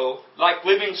also, like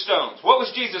living stones. What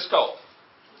was Jesus called?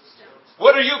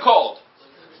 What are you called?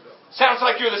 Sounds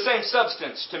like you're the same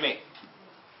substance to me.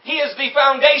 He is the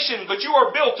foundation, but you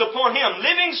are built upon Him.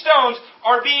 Living stones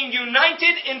are being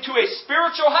united into a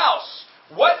spiritual house.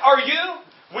 What are you?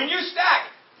 When you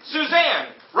stack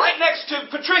Suzanne right next to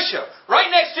Patricia, right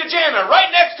next to Jana,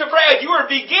 right next to Brad, you are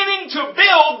beginning to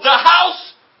build the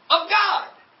house of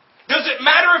God. Does it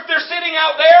matter if they're sitting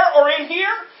out there or in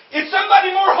here? Is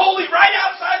somebody more holy right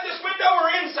outside this window or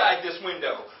inside this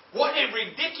window? What a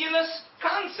ridiculous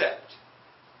concept.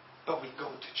 But we go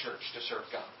to church to serve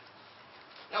God.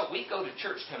 No, we go to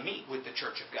church to meet with the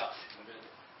church of God.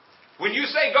 When you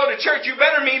say go to church, you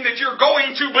better mean that you're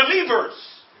going to believers,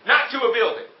 not to a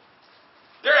building.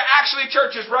 There are actually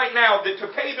churches right now that to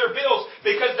pay their bills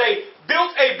because they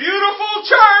built a beautiful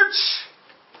church.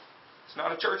 It's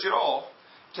not a church at all.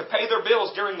 To pay their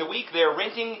bills during the week, they're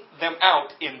renting them out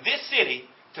in this city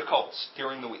to cults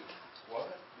during the week. What?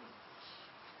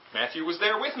 Matthew was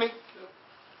there with me.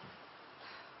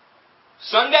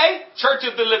 Sunday, Church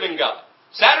of the Living God.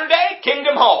 Saturday,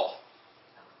 Kingdom Hall.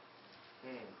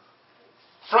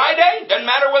 Friday, doesn't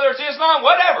matter whether it's Islam,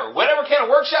 whatever. Whatever kind of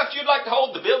workshops you'd like to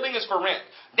hold, the building is for rent.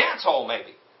 Dance hall,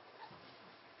 maybe.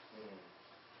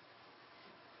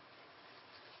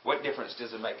 What difference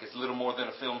does it make? It's little more than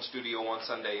a film studio on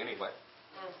Sunday anyway.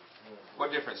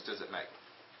 What difference does it make?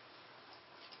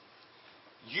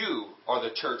 You are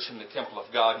the church and the temple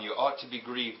of God, and you ought to be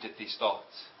grieved at these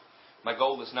thoughts. My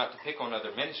goal is not to pick on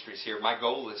other ministries here. My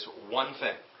goal is one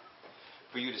thing.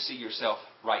 For you to see yourself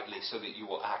rightly so that you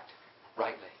will act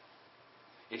rightly.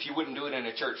 If you wouldn't do it in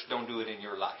a church, don't do it in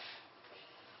your life.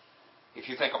 If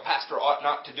you think a pastor ought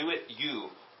not to do it, you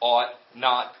ought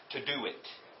not to do it.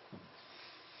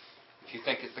 If you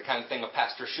think it's the kind of thing a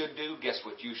pastor should do, guess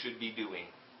what you should be doing?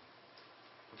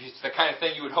 If it's the kind of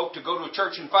thing you would hope to go to a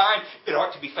church and find, it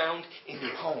ought to be found in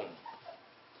your home.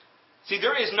 See,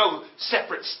 there is no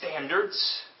separate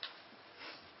standards.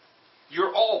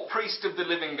 You're all priests of the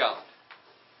living God.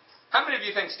 How many of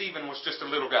you think Stephen was just a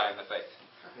little guy in the faith?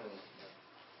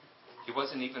 He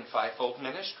wasn't even fivefold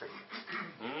ministry.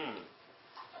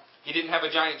 He didn't have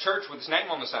a giant church with his name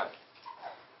on the sign.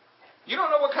 You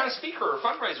don't know what kind of speaker or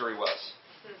fundraiser he was.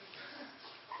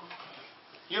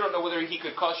 You don't know whether he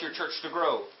could cause your church to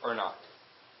grow or not.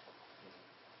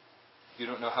 You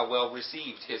don't know how well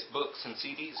received his books and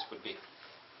CDs would be.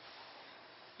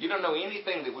 You don't know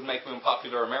anything that would make him a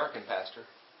popular American pastor.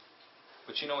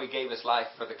 But you know he gave his life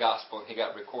for the gospel and he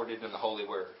got recorded in the Holy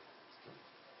Word.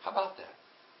 How about that?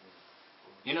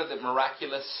 You know that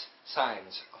miraculous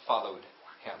signs followed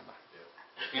him.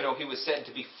 You know he was said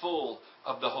to be full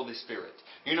of the Holy Spirit.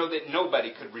 You know that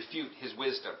nobody could refute his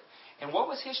wisdom. And what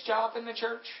was his job in the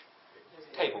church?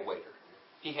 Table waiter.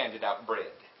 He handed out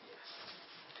bread.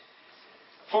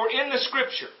 For in the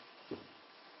Scripture,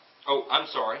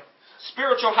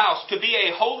 spiritual house, to be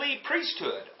a holy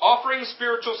priesthood, offering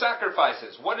spiritual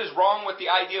sacrifices. What is wrong with the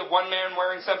idea of one man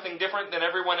wearing something different than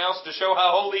everyone else to show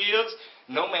how holy he is?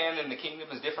 No man in the kingdom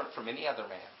is different from any other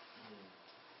man.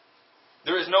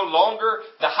 There is no longer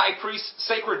the high priest's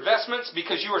sacred vestments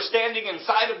because you are standing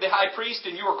inside of the high priest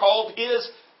and you are called his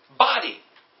body.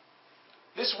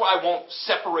 This is why I won't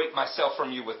separate myself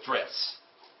from you with dress.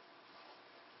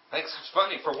 I think it's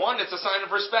funny. For one, it's a sign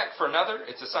of respect. For another,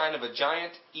 it's a sign of a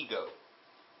giant ego.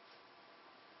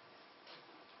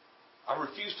 I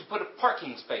refuse to put a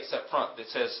parking space up front that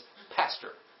says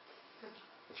pastor.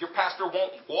 If your pastor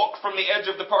won't walk from the edge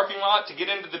of the parking lot to get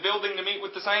into the building to meet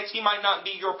with the saints, he might not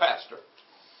be your pastor.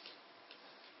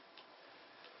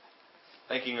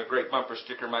 Thinking a great bumper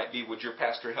sticker might be, would your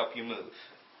pastor help you move?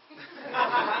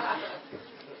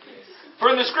 For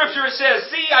in the Scripture it says,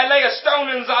 see, I lay a stone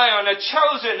in Zion, a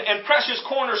chosen and precious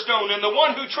cornerstone, and the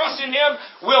one who trusts in him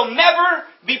will never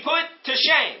be put to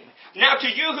shame. Now to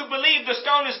you who believe, the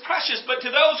stone is precious, but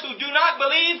to those who do not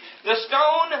believe, the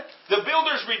stone the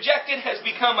builders rejected has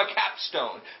become a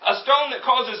capstone, a stone that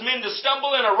causes men to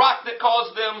stumble and a rock that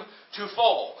causes them to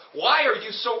fall. Why are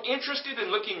you so interested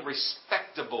in looking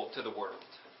respectable to the world?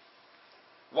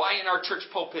 Why in our church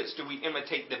pulpits do we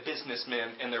imitate the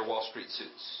businessmen in their Wall Street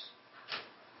suits?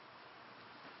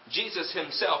 Jesus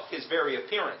himself, his very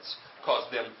appearance,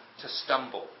 caused them to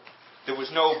stumble. There was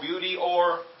no beauty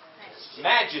or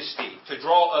majesty to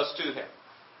draw us to him.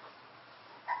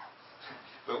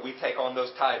 But we take on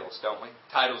those titles, don't we?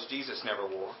 Titles Jesus never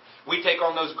wore. We take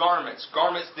on those garments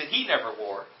that He never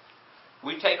wore.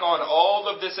 We take on all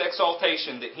of this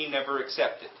exaltation that He never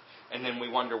accepted. And then we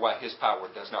wonder why His power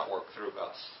does not work through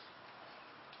us.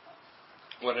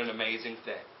 What an amazing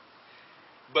thing.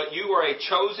 But you are a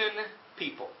chosen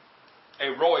people,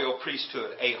 a royal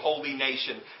priesthood, a holy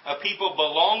nation, a people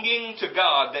belonging to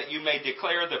God, that you may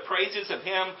declare the praises of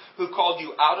Him who called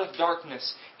you out of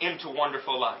darkness into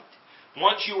wonderful light.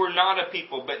 Once you were not a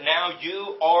people, but now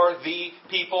you are the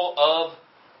people of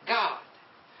God.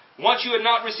 Once you had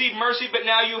not received mercy, but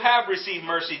now you have received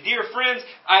mercy. Dear friends,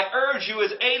 I urge you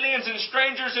as aliens and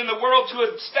strangers in the world to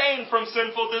abstain from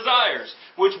sinful desires,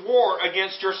 which war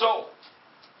against your soul.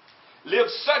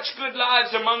 Live such good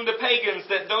lives among the pagans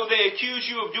that though they accuse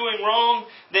you of doing wrong,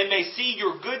 they may see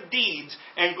your good deeds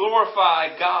and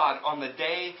glorify God on the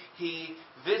day He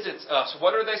visits us.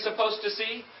 What are they supposed to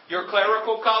see? Your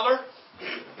clerical collar?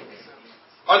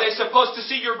 Are they supposed to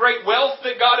see your great wealth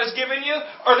that God has given you?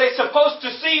 Are they supposed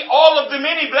to see all of the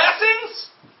many blessings?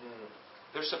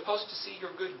 They're supposed to see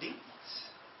your good deeds.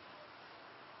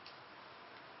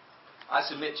 I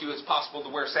submit to you it's possible to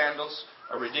wear sandals,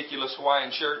 a ridiculous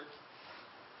Hawaiian shirt,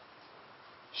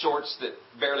 shorts that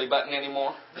barely button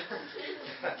anymore,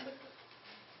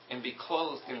 and be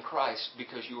clothed in Christ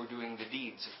because you are doing the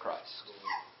deeds of Christ.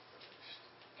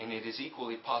 And it is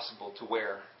equally possible to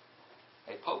wear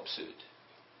a Pope suit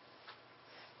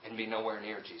and be nowhere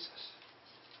near Jesus.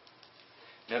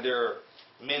 Now there are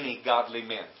many godly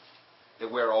men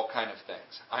that wear all kind of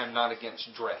things. I am not against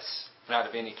dress, not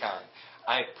of any kind.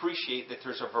 I appreciate that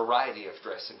there's a variety of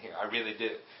dress in here. I really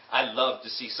do. I love to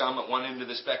see some at one end of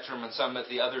the spectrum and some at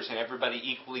the others, and everybody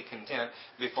equally content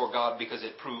before God, because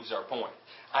it proves our point.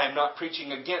 I am not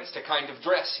preaching against a kind of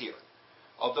dress here.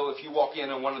 Although if you walk in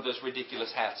one of those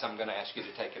ridiculous hats, I'm going to ask you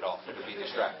to take it off. It'll be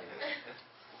distracting.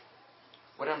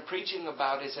 What I'm preaching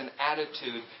about is an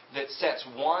attitude that sets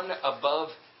one above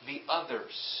the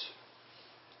others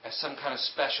as some kind of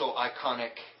special,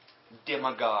 iconic,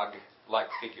 demagogue-like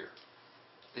figure.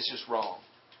 This is wrong.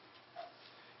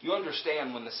 You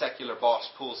understand when the secular boss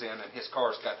pulls in and his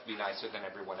car's got to be nicer than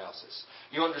everyone else's.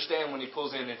 You understand when he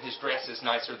pulls in and his dress is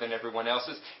nicer than everyone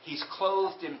else's. He's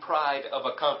clothed in pride of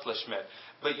accomplishment.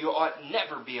 But you ought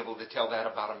never be able to tell that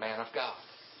about a man of God.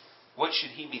 What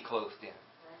should he be clothed in?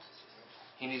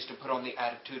 He needs to put on the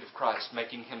attitude of Christ,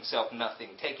 making himself nothing,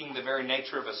 taking the very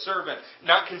nature of a servant,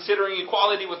 not considering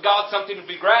equality with God something to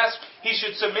be grasped. He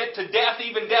should submit to death,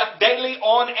 even death daily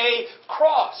on a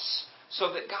cross,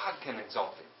 so that God can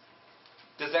exalt him.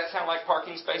 Does that sound like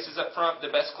parking spaces up front, the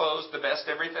best clothes, the best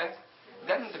everything? It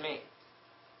doesn't to me.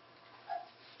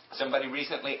 Somebody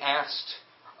recently asked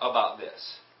about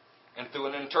this. And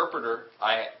through an interpreter,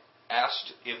 I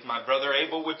asked if my brother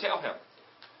Abel would tell him.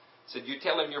 I said, you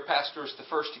tell him your pastor is the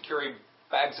first to carry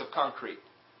bags of concrete.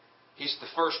 He's the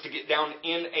first to get down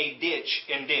in a ditch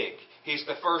and dig. He's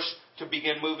the first to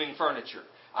begin moving furniture.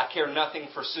 I care nothing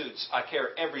for suits. I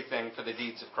care everything for the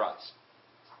deeds of Christ.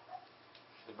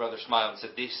 The brother smiled and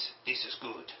said, this is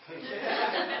good.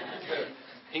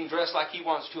 He can dress like he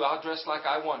wants to. I'll dress like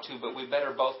I want to, but we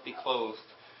better both be clothed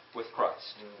with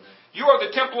Christ. You are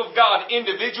the temple of God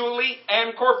individually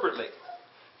and corporately.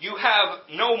 You have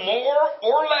no more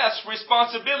or less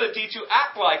responsibility to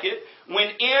act like it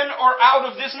when in or out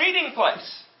of this meeting place.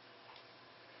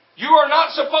 You are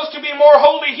not supposed to be more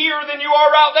holy here than you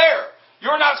are out there.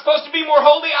 You're not supposed to be more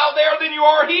holy out there than you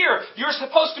are here. You're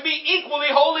supposed to be equally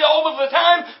holy all of the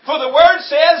time, for the Word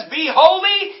says, be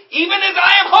holy even as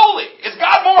I am holy. Is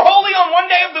God more holy on one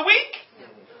day of the week?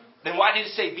 Then why did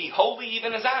He say, be holy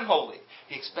even as I'm holy?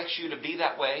 He expects you to be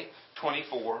that way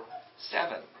 24/7.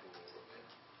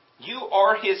 You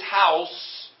are His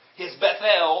house, His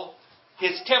Bethel,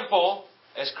 His temple,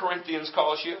 as Corinthians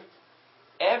calls you,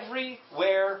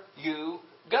 everywhere you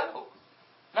go.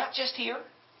 Not just here.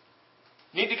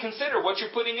 You need to consider what you're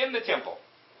putting in the temple.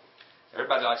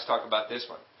 Everybody likes to talk about this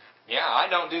one. Yeah, I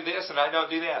don't do this and I don't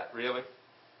do that. Really?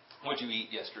 What'd you eat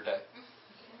yesterday?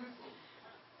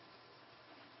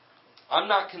 I'm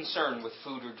not concerned with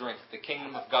food or drink. The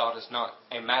kingdom of God is not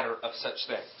a matter of such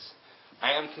things.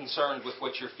 I am concerned with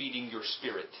what you're feeding your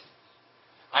spirit.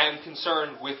 I am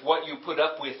concerned with what you put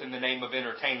up with in the name of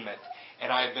entertainment.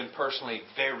 And I have been personally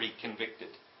very convicted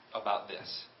about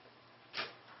this.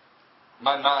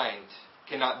 My mind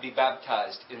cannot be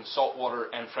baptized in salt water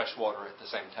and fresh water at the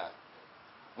same time.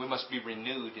 We must be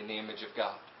renewed in the image of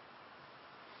God.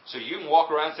 So you can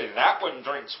walk around and say, that one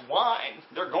drinks wine.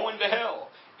 They're going to hell.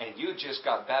 And you just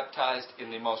got baptized in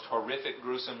the most horrific,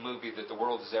 gruesome movie that the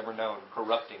world has ever known,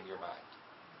 corrupting your mind.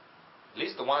 At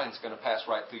least the wine's going to pass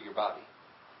right through your body.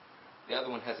 The other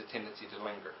one has a tendency to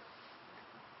linger.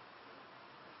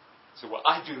 So, well,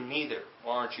 I do neither.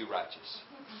 Well, aren't you righteous?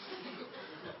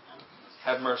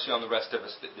 Have mercy on the rest of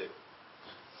us that do.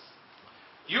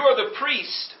 You are the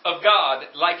priest of God,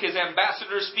 like His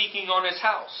ambassador speaking on His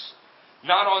house.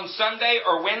 Not on Sunday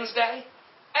or Wednesday.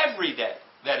 Every day.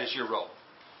 That is your role.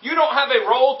 You don't have a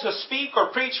role to speak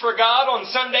or preach for God on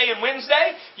Sunday and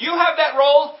Wednesday. You have that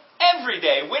role every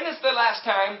day. When is the last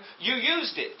time you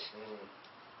used it?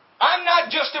 I'm not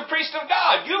just a priest of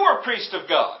God. You are a priest of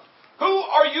God. Who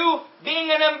are you being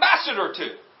an ambassador to?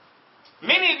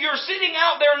 Many of you are sitting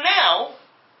out there now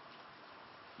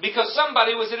because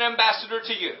somebody was an ambassador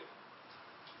to you.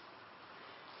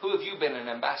 Who have you been an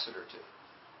ambassador to?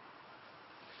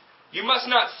 You must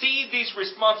not cede these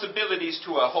responsibilities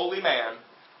to a holy man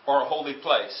or a holy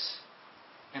place.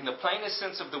 In the plainest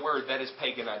sense of the word, that is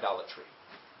pagan idolatry.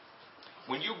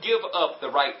 When you give up the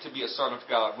right to be a son of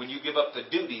God, when you give up the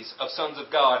duties of sons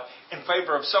of God in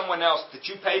favor of someone else that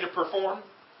you pay to perform,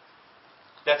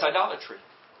 that's idolatry.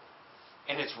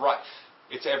 And it's rife.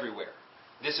 It's everywhere.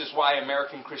 This is why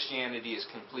American Christianity is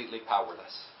completely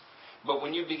powerless. But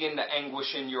when you begin to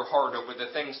anguish in your heart over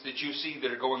the things that you see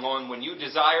that are going on, when you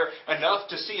desire enough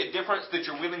to see a difference that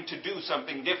you're willing to do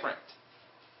something different,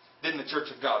 then the church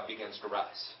of God begins to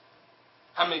rise.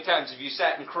 How many times have you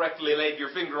sat and correctly laid your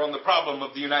finger on the problem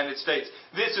of the United States?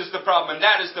 This is the problem and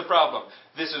that is the problem.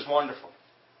 This is wonderful.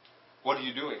 What are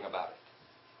you doing about it?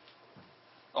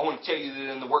 I want to tell you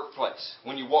that in the workplace,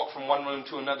 when you walk from one room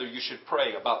to another, you should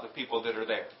pray about the people that are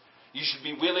there. You should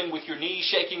be willing, with your knees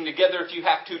shaking together if you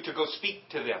have to go speak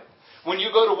to them. When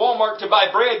you go to Walmart to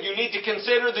buy bread, you need to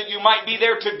consider that you might be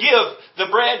there to give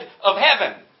the bread of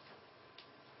heaven.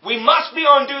 We must be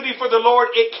on duty for the Lord.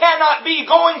 It cannot be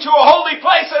going to a holy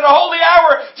place at a holy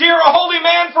hour to hear a holy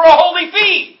man for a holy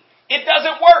fee. It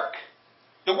doesn't work.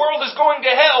 The world is going to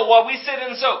hell while we sit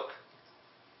and soak.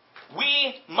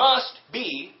 We must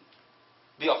be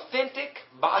the authentic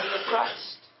body of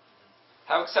Christ.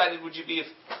 How excited would you be if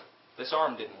this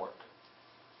arm didn't work?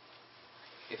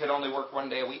 If it only worked one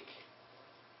day a week?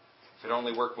 If it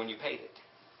only worked when you paid it?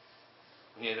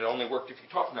 And it only worked if you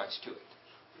talked nice to it?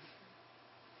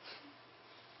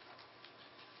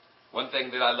 One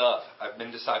thing that I love, I've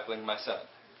been discipling my son.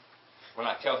 When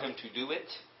I tell him to do it,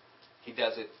 he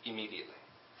does it immediately.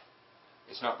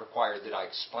 It's not required that I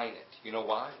explain it. You know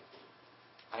why?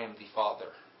 I am the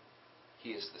Father.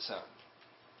 He is the Son.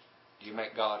 Do you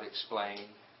make God explain,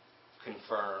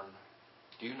 confirm?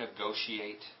 Do you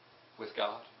negotiate with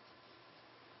God?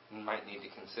 You might need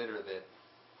to consider that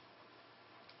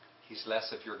He's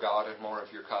less of your God and more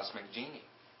of your cosmic genie.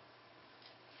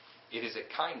 It is a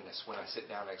kindness when I sit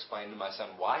down and explain to my son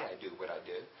why I do what I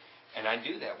do. And I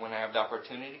do that when I have the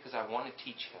opportunity because I want to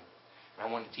teach him. And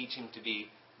I want to teach him to be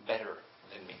better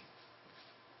than me.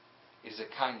 It is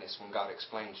a kindness when God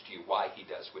explains to you why He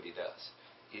does what He does.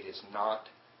 It is not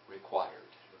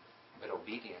required. But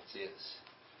obedience is.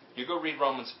 You go read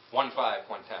Romans 1:5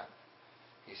 one time.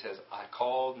 He says, I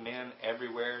called men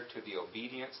everywhere to the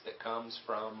obedience that comes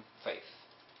from faith.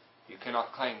 You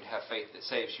cannot claim to have faith that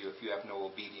saves you if you have no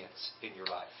obedience in your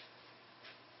life.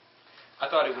 I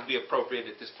thought it would be appropriate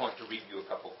at this point to read you a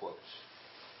couple quotes.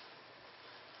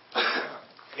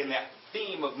 In that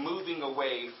theme of moving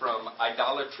away from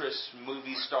idolatrous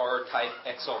movie star type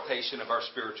exaltation of our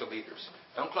spiritual leaders.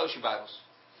 Don't close your Bibles.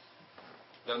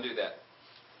 Don't do that.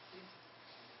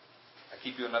 I'll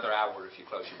keep you another hour if you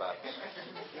close your Bibles.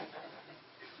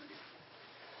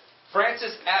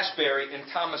 Francis Ashbury and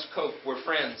Thomas Cope were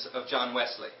friends of John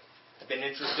Wesley. I've been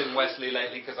interested in Wesley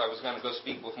lately because I was going to go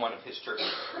speak with one of his churches.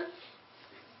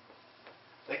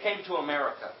 They came to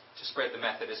America to spread the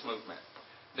Methodist movement.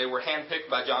 They were handpicked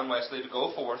by John Wesley to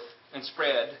go forth and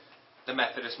spread the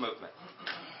Methodist movement.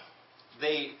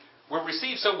 They were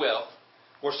received so well,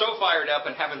 were so fired up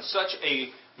and having such a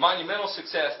monumental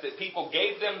success that people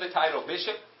gave them the title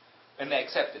bishop and they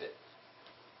accepted it.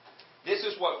 This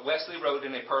is what Wesley wrote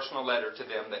in a personal letter to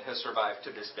them that has survived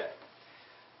to this day.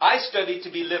 I study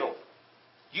to be little.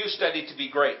 You study to be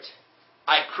great.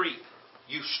 I creep.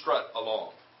 You strut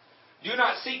along. Do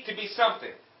not seek to be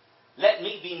something. Let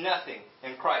me be nothing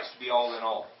and Christ be all in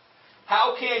all.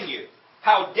 How can you,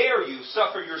 how dare you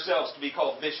suffer yourselves to be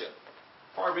called bishop?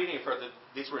 Before I read any further,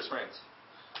 these were his friends.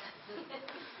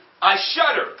 I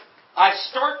shudder. I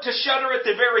start to shudder at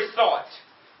the very thought.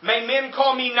 May men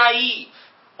call me naive,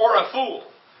 or a fool,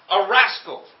 a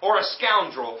rascal, or a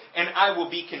scoundrel, and I will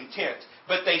be content.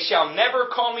 But they shall never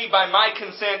call me by my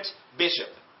consent bishop.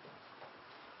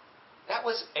 That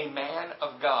was a man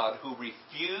of God who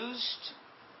refused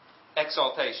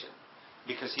exaltation.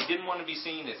 because he didn't want to be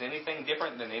seen as anything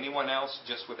different than anyone else,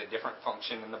 just with a different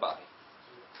function in the body.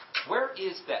 Where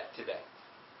is that today?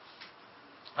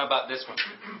 How about this one?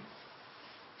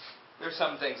 There's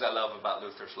some things I love about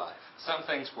Luther's life. Some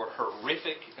things were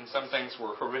horrific, and some things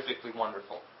were horrifically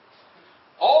wonderful.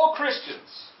 All Christians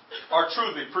are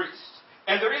truly priests,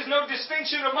 and there is no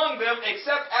distinction among them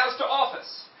except as to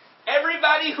office.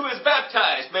 Everybody who is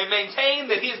baptized may maintain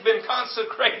that he has been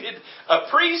consecrated a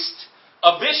priest,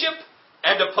 a bishop,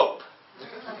 and a pope.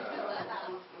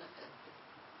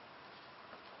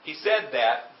 He said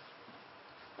that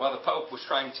while the Pope was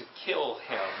trying to kill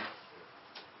him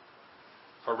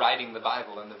for writing the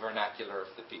Bible in the vernacular of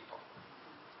the people.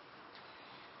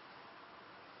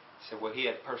 He said, well, he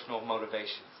had personal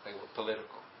motivations. They were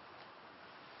political.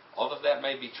 All of that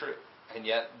may be true, and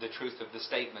yet the truth of the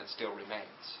statement still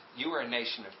remains. You are a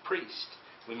nation of priests.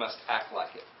 We must act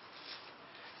like it.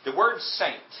 The word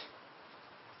saint,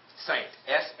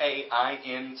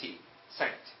 S-A-I-N-T,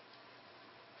 saint,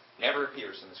 never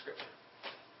appears in the Scripture.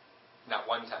 Not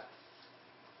one time.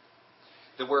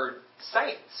 The word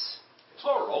saints,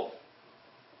 plural,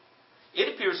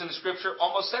 it appears in the Scripture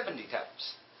almost 70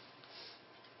 times.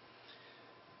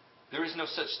 There is no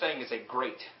such thing as a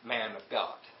great man of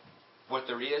God. What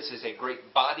there is a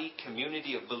great body,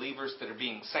 community of believers that are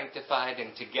being sanctified,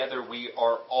 and together we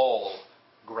are all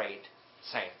great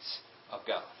saints of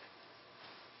God.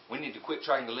 We need to quit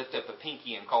trying to lift up a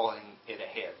pinky and calling it a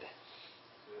head.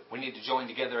 We need to join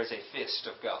together as a fist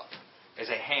of God, as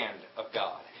a hand of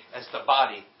God, as the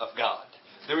body of God.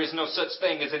 There is no such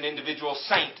thing as an individual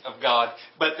saint of God,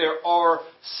 but there are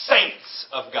saints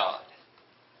of God.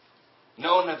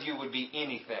 None of you would be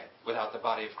anything without the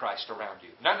body of Christ around you.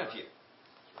 None of you.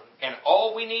 And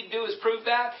all we need to do is prove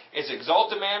that, is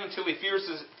exalt a man until he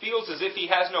feels as if he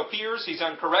has no peers. He's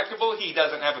uncorrectable. He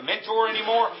doesn't have a mentor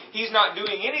anymore. He's not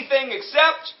doing anything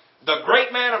except the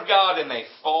great man of God, and they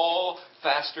fall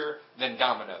faster than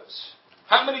dominoes.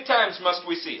 How many times must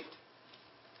we see it?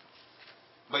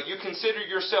 But you consider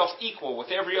yourself equal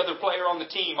with every other player on the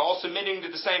team, all submitting to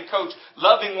the same coach,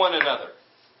 loving one another,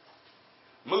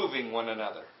 moving one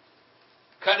another,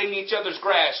 cutting each other's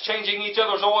grass, changing each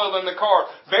other's oil in the car,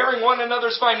 bearing one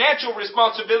another's financial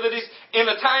responsibilities in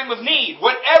a time of need.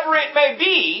 Whatever it may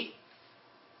be,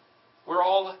 we're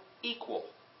all equal.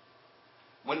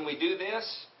 When we do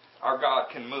this, our God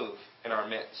can move in our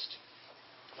midst.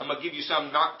 I'm going to give you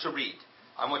some not to read.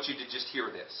 I want you to just hear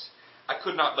this. I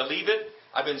could not believe it.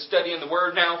 I've been studying the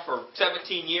Word now for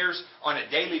 17 years on a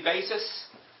daily basis.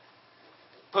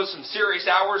 Put some serious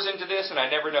hours into this, and I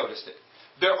never noticed it.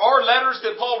 There are letters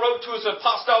that Paul wrote to his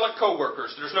apostolic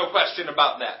co-workers. There's no question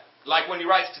about that. Like when he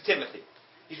writes to Timothy.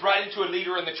 He's writing to a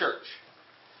leader in the church.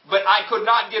 But I could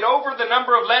not get over the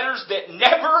number of letters that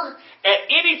never, at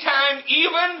any time,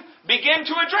 even begin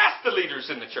to address the leaders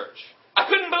in the church. I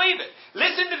couldn't believe it.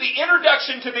 Listen to the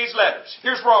introduction to these letters.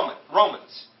 Here's Romans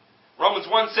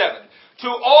 1:7. To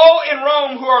all in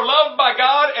Rome who are loved by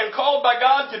God and called by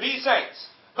God to be saints.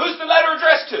 Who's the letter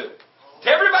addressed to? To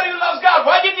everybody who loves God.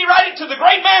 Why didn't he write it to the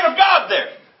great man of God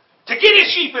there? To get his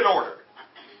sheep in order.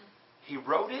 He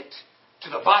wrote it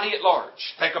to the body at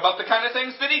large. Think about the kind of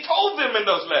things that he told them in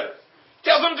those letters. He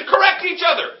tells them to correct each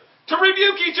other, to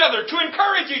rebuke each other, to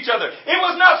encourage each other. It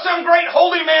was not some great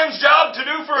holy man's job to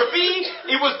do for a fee.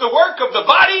 It was the work of the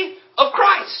body of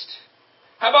Christ.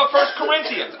 How about 1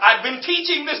 Corinthians? I've been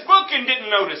teaching this book and didn't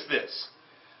notice this.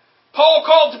 Paul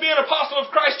called to be an apostle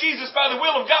of Christ Jesus by the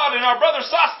will of God, and our brother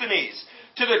Sosthenes,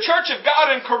 to the church of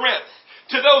God in Corinth,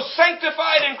 to those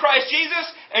sanctified in Christ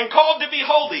Jesus and called to be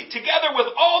holy, together with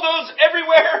all those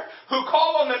everywhere who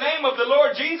call on the name of the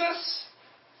Lord Jesus.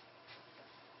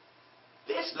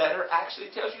 This letter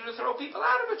actually tells you to throw people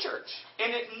out of a church,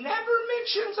 and it never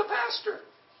mentions a pastor.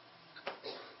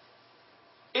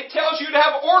 It tells you to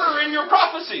have order in your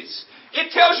prophecies.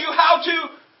 It tells you how to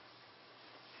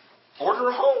order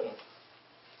a home.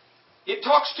 It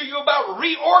talks to you about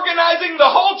reorganizing the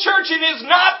whole church and is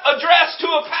not addressed to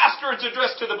a pastor. It's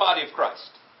addressed to the body of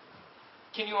Christ.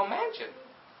 Can you imagine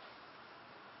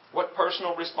what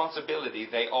personal responsibility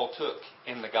they all took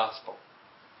in the gospel?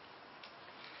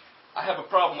 I have a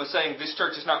problem with saying this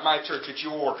church is not my church, it's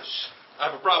yours. I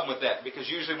have a problem with that because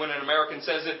usually when an American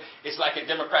says it, it's like a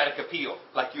democratic appeal,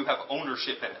 like you have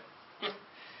ownership in it.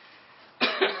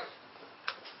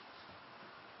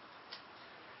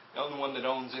 The only one that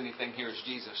owns anything here is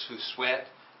Jesus, who sweat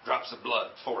drops of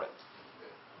blood for it.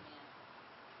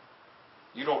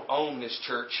 You don't own this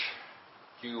church.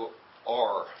 You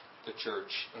are the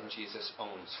church, and Jesus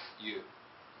owns you.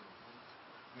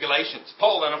 Galatians,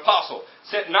 Paul, an apostle,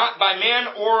 sent not by men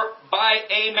or by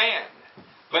a man,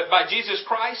 but by Jesus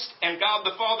Christ and God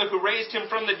the Father who raised him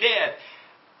from the dead,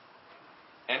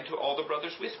 and to all the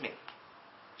brothers with me,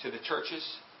 to the churches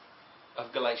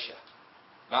of Galatia.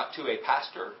 Not to a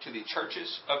pastor, to the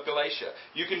churches of Galatia.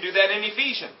 You can do that in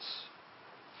Ephesians.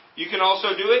 You can also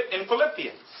do it in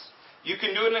Philippians. You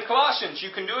can do it in Colossians. You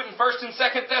can do it in 1st and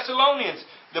 2nd Thessalonians.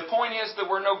 The point is, there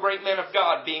were no great men of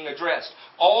God being addressed.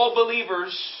 All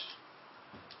believers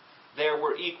there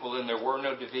were equal, and there were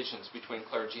no divisions between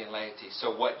clergy and laity.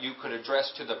 So what you could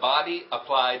address to the body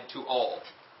applied to all.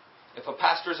 If a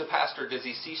pastor is a pastor, does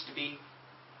he cease to be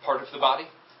part of the body?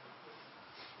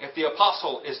 If the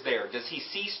apostle is there, does he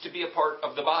cease to be a part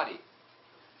of the body?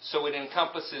 So it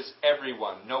encompasses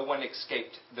everyone. No one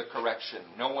escaped the correction.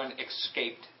 No one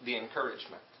escaped the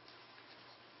encouragement.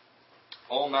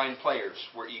 All 9 players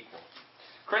were equal.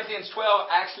 Corinthians 12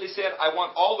 actually said, I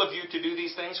want all of you to do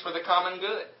these things for the common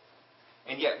good.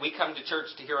 And yet we come to church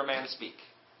to hear a man speak.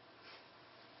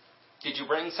 Did you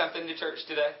bring something to church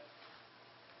today?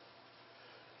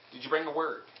 Did you bring a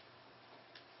word?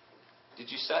 Did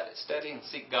you study and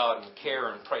seek God and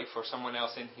care and pray for someone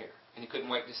else in here? And you couldn't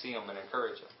wait to see them and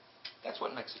encourage them. That's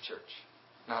what makes a church,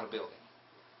 not a building.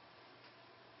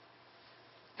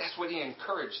 That's what he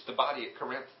encouraged the body at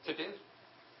Corinth to do.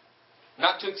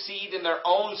 Not to exceed in their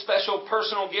own special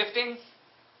personal gifting,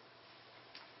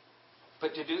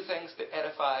 but to do things that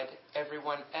edified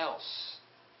everyone else.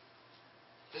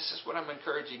 This is what I'm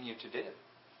encouraging you to do.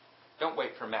 Don't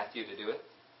wait for Matthew to do it.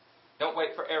 Don't wait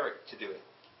for Eric to do it.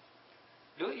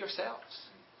 Do it yourselves.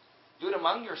 Do it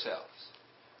among yourselves.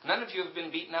 None of you have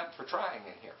been beaten up for trying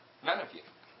in here. None of you.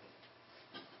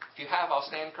 If you have, I'll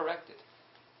stand corrected.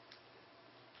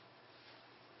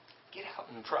 Get out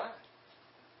and try.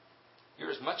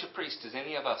 You're as much a priest as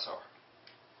any of us are.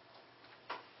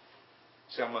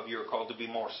 Some of you are called to be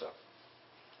more so.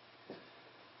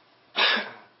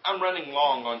 I'm running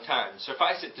long on time.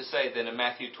 Suffice it to say that in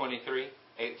Matthew 23,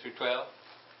 8 through 12,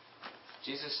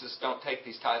 Jesus says, don't take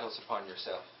these titles upon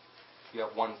yourself. You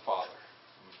have one Father.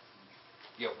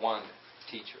 You have one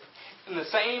teacher. In the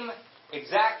same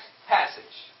exact passage,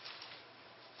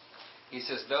 he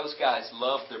says, those guys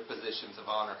love their positions of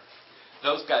honor.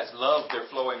 Those guys love their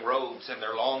flowing robes and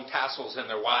their long tassels and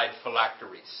their wide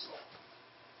phylacteries.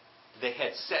 They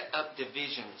had set up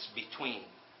divisions between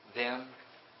them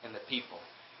and the people.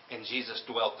 And Jesus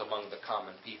dwelt among the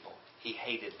common people. He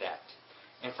hated that.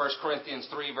 In 1 Corinthians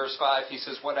 3 verse 5, he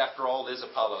says, what after all is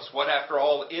Apollos? What after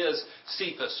all is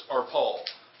Cephas or Paul?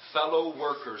 Fellow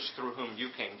workers through whom you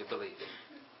came to believe.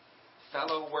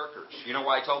 Fellow workers. You know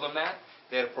why I told them that?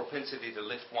 They had a propensity to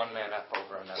lift one man up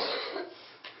over another.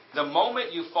 The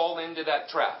moment you fall into that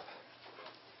trap,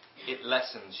 it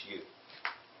lessens you.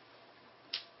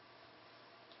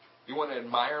 You want to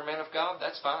admire men of God?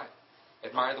 That's fine.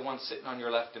 Admire the ones sitting on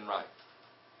your left and right.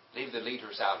 Leave the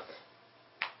leaders out of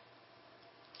it.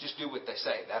 Just do what they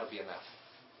say. That'll be enough.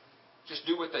 Just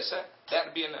do what they say.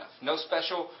 That'll be enough. No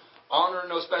special honor,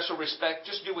 no special respect.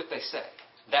 Just do what they say.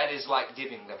 That is like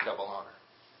giving them double honor.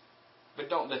 But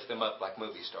don't lift them up like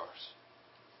movie stars.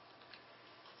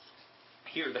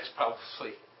 Here, that's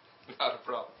probably not a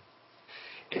problem.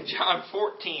 In John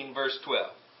 14, verse 12,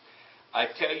 I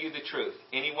tell you the truth.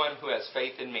 Anyone who has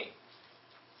faith in me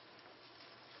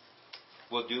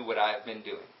will do what I have been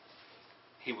doing.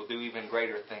 He will do even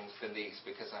greater things than these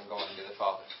because I'm going to the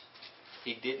Father.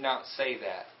 He did not say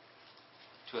that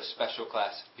to a special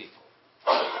class of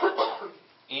people.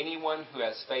 Anyone who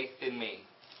has faith in me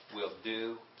will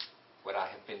do what I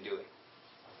have been doing.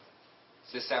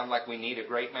 Does this sound like we need a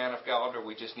great man of God, or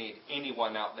we just need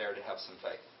anyone out there to have some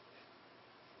faith?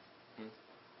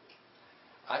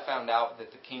 I found out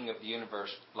that the King of the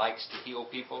universe likes to heal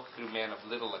people through men of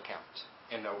little account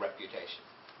and no reputation.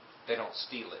 They don't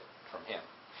steal it from him.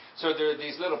 So there are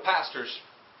these little pastors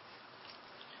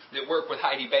that work with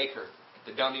Heidi Baker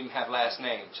that don't even have last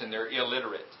names and they're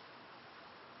illiterate.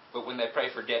 But when they pray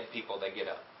for dead people, they get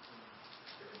up.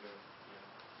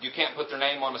 You can't put their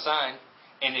name on a sign,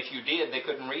 and if you did, they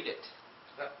couldn't read it.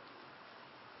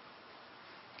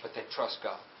 But they trust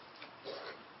God.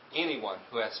 Anyone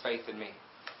who has faith in me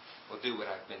will do what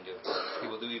I've been doing. He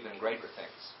will do even greater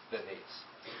things than these.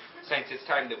 Saints, it's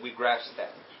time that we grasp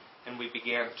that and we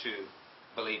began to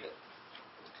believe it.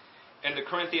 In the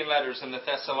Corinthian letters and the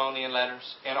Thessalonian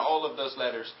letters and all of those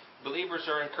letters, believers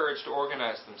are encouraged to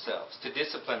organize themselves, to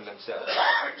discipline themselves,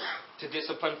 to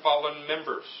discipline fallen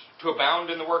members, to abound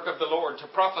in the work of the Lord, to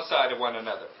prophesy to one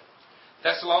another.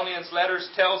 Thessalonians' letters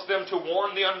tells them to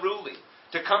warn the unruly,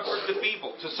 to comfort the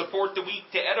feeble, to support the weak,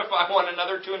 to edify one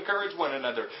another, to encourage one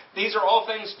another. These are all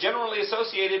things generally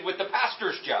associated with the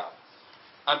pastor's job.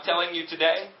 I'm telling you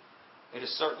today, It is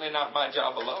certainly not my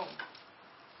job alone.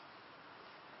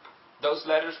 Those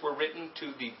letters were written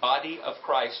to the body of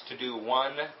Christ to do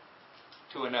one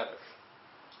to another.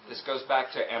 This goes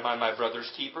back to, am I my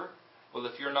brother's keeper? Well,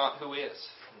 if you're not, who is?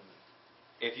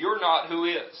 If you're not, who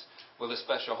is? Well, a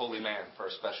special holy man for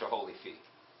a special holy fee.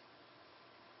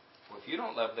 Well, if you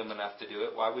don't love them enough to do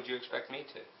it, why would you expect me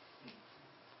to?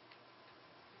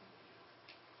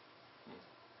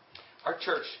 Our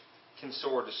church can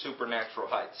soar to supernatural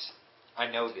heights.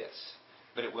 I know this.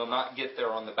 But it will not get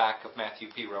there on the back of Matthew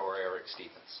Piro or Eric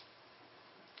Stevens.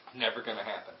 Never going to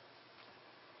happen.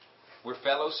 We're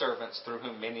fellow servants through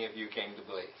whom many of you came to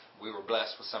believe. We were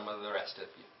blessed with some of the rest of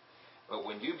you. But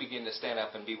when you begin to stand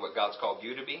up and be what God's called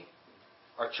you to be,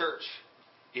 our church,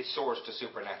 it soars to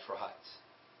supernatural heights.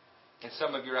 In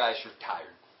some of your eyes, you're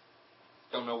tired.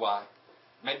 Don't know why.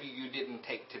 Maybe you didn't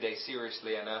take today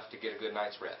seriously enough to get a good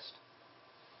night's rest.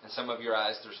 In some of your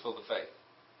eyes, there's full of faith.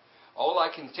 All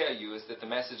I can tell you is that the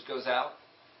message goes out.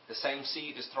 The same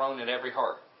seed is thrown in every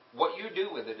heart. What you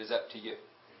do with it is up to you.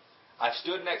 I've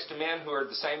stood next to men who heard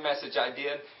the same message I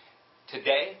did.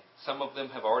 Today, some of them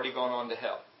have already gone on to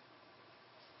hell,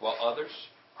 while others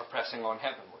are pressing on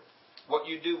heavenward. What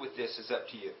you do with this is up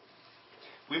to you.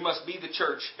 We must be the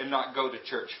church and not go to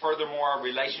church. Furthermore, our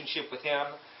relationship with Him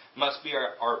must be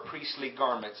our priestly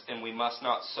garments, and we must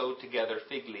not sew together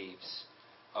fig leaves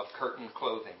of curtain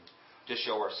clothing to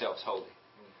show ourselves holy.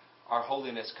 Our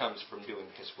holiness comes from doing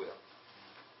His will.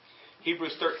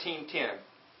 Hebrews 13:10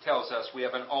 tells us we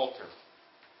have an altar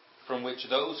from which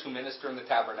those who minister in the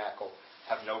tabernacle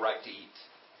have no right to eat.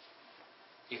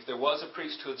 If there was a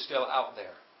priesthood still out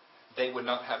there, they would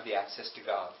not have the access to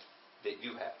God that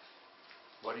you have.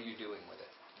 What are you doing with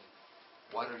it?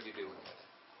 What are you doing with it?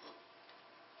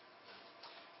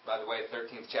 By the way, the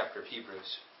 13th chapter of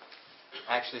Hebrews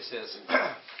actually says,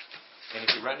 and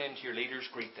if you run into your leaders,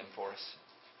 greet them for us.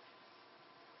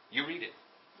 You read it.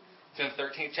 It's in the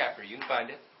 13th chapter. You can find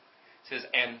it. It says,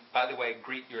 and by the way,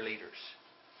 greet your leaders.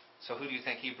 So who do you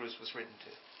think Hebrews was written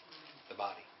to? The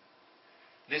body.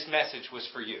 This message was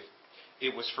for you.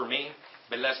 It was for me,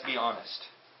 but let's be honest.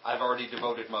 I've already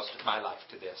devoted most of my life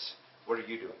to this. What are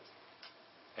you doing?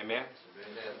 Amen?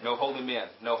 Amen. No holy men,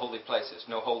 no holy places,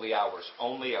 no holy hours,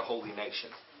 only a holy nation.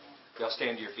 Y'all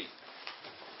stand to your feet.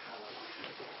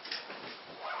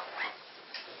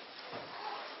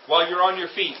 While you're on your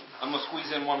feet, I'm going to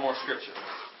squeeze in one more scripture.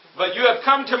 But you have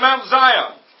come to Mount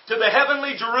Zion, to the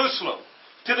heavenly Jerusalem,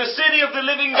 to the city of the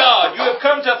living God. You have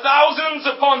come to thousands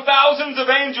upon thousands of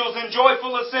angels in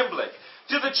joyful assembly,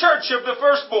 to the church of the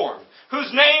firstborn,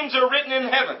 whose names are written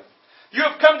in heaven. You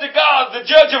have come to God, the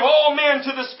judge of all men,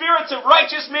 to the spirits of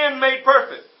righteous men made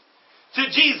perfect,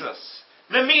 to Jesus,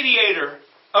 the mediator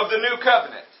of the new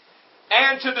covenant,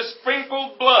 and to the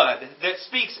sprinkled blood that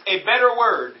speaks a better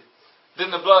word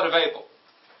than the blood of Abel.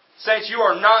 Saints, you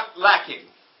are not lacking.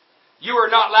 You are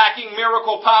not lacking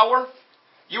miracle power.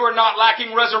 You are not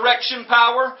lacking resurrection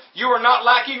power. You are not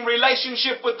lacking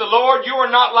relationship with the Lord. You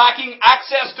are not lacking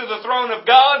access to the throne of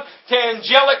God, to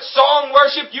angelic song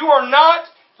worship. You are not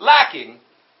lacking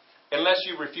unless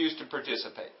you refuse to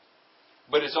participate.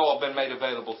 But it's all been made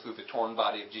available through the torn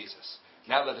body of Jesus.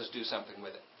 Now let us do something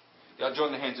with it. Y'all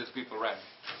join the hands of the people around me.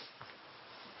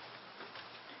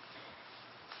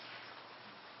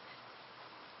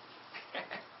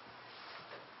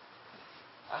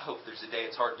 I hope there's a day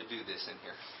it's hard to do this in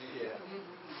here. Yeah.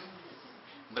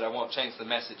 But I won't change the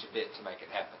message a bit to make it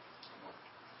happen.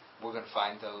 We're going to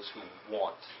find those who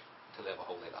want to live a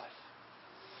holy life.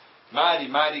 Mighty,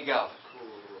 mighty God.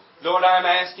 Lord, I'm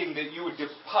asking that you would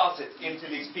deposit into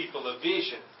these people a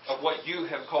vision of what you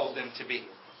have called them to be.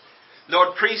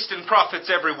 Lord, priests and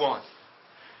prophets, everyone.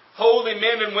 Holy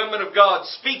men and women of God,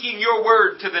 speaking your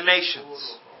word to the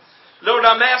nations. Lord,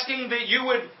 I'm asking that you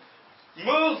would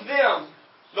move them,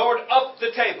 Lord, up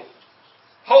the table.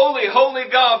 Holy,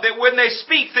 holy God, that when they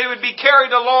speak, they would be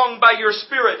carried along by your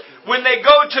Spirit. When they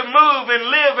go to move and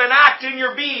live and act in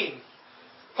your being.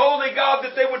 Holy God,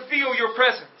 that they would feel your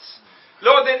presence.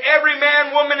 Lord, that every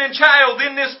man, woman, and child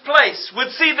in this place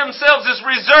would see themselves as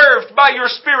reserved by your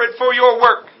Spirit for your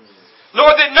work.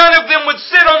 Lord, that none of them would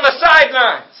sit on the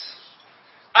sidelines.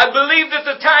 I believe that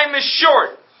the time is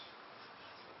short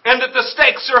and that the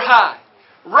stakes are high.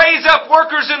 Raise up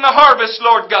workers in the harvest,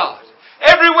 Lord God.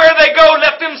 Everywhere they go,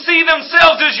 let them see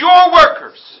themselves as your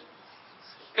workers.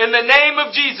 In the name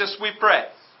of Jesus we pray.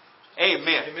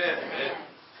 Amen. Amen. Amen.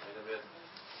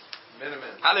 Amen.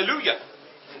 Amen. Hallelujah.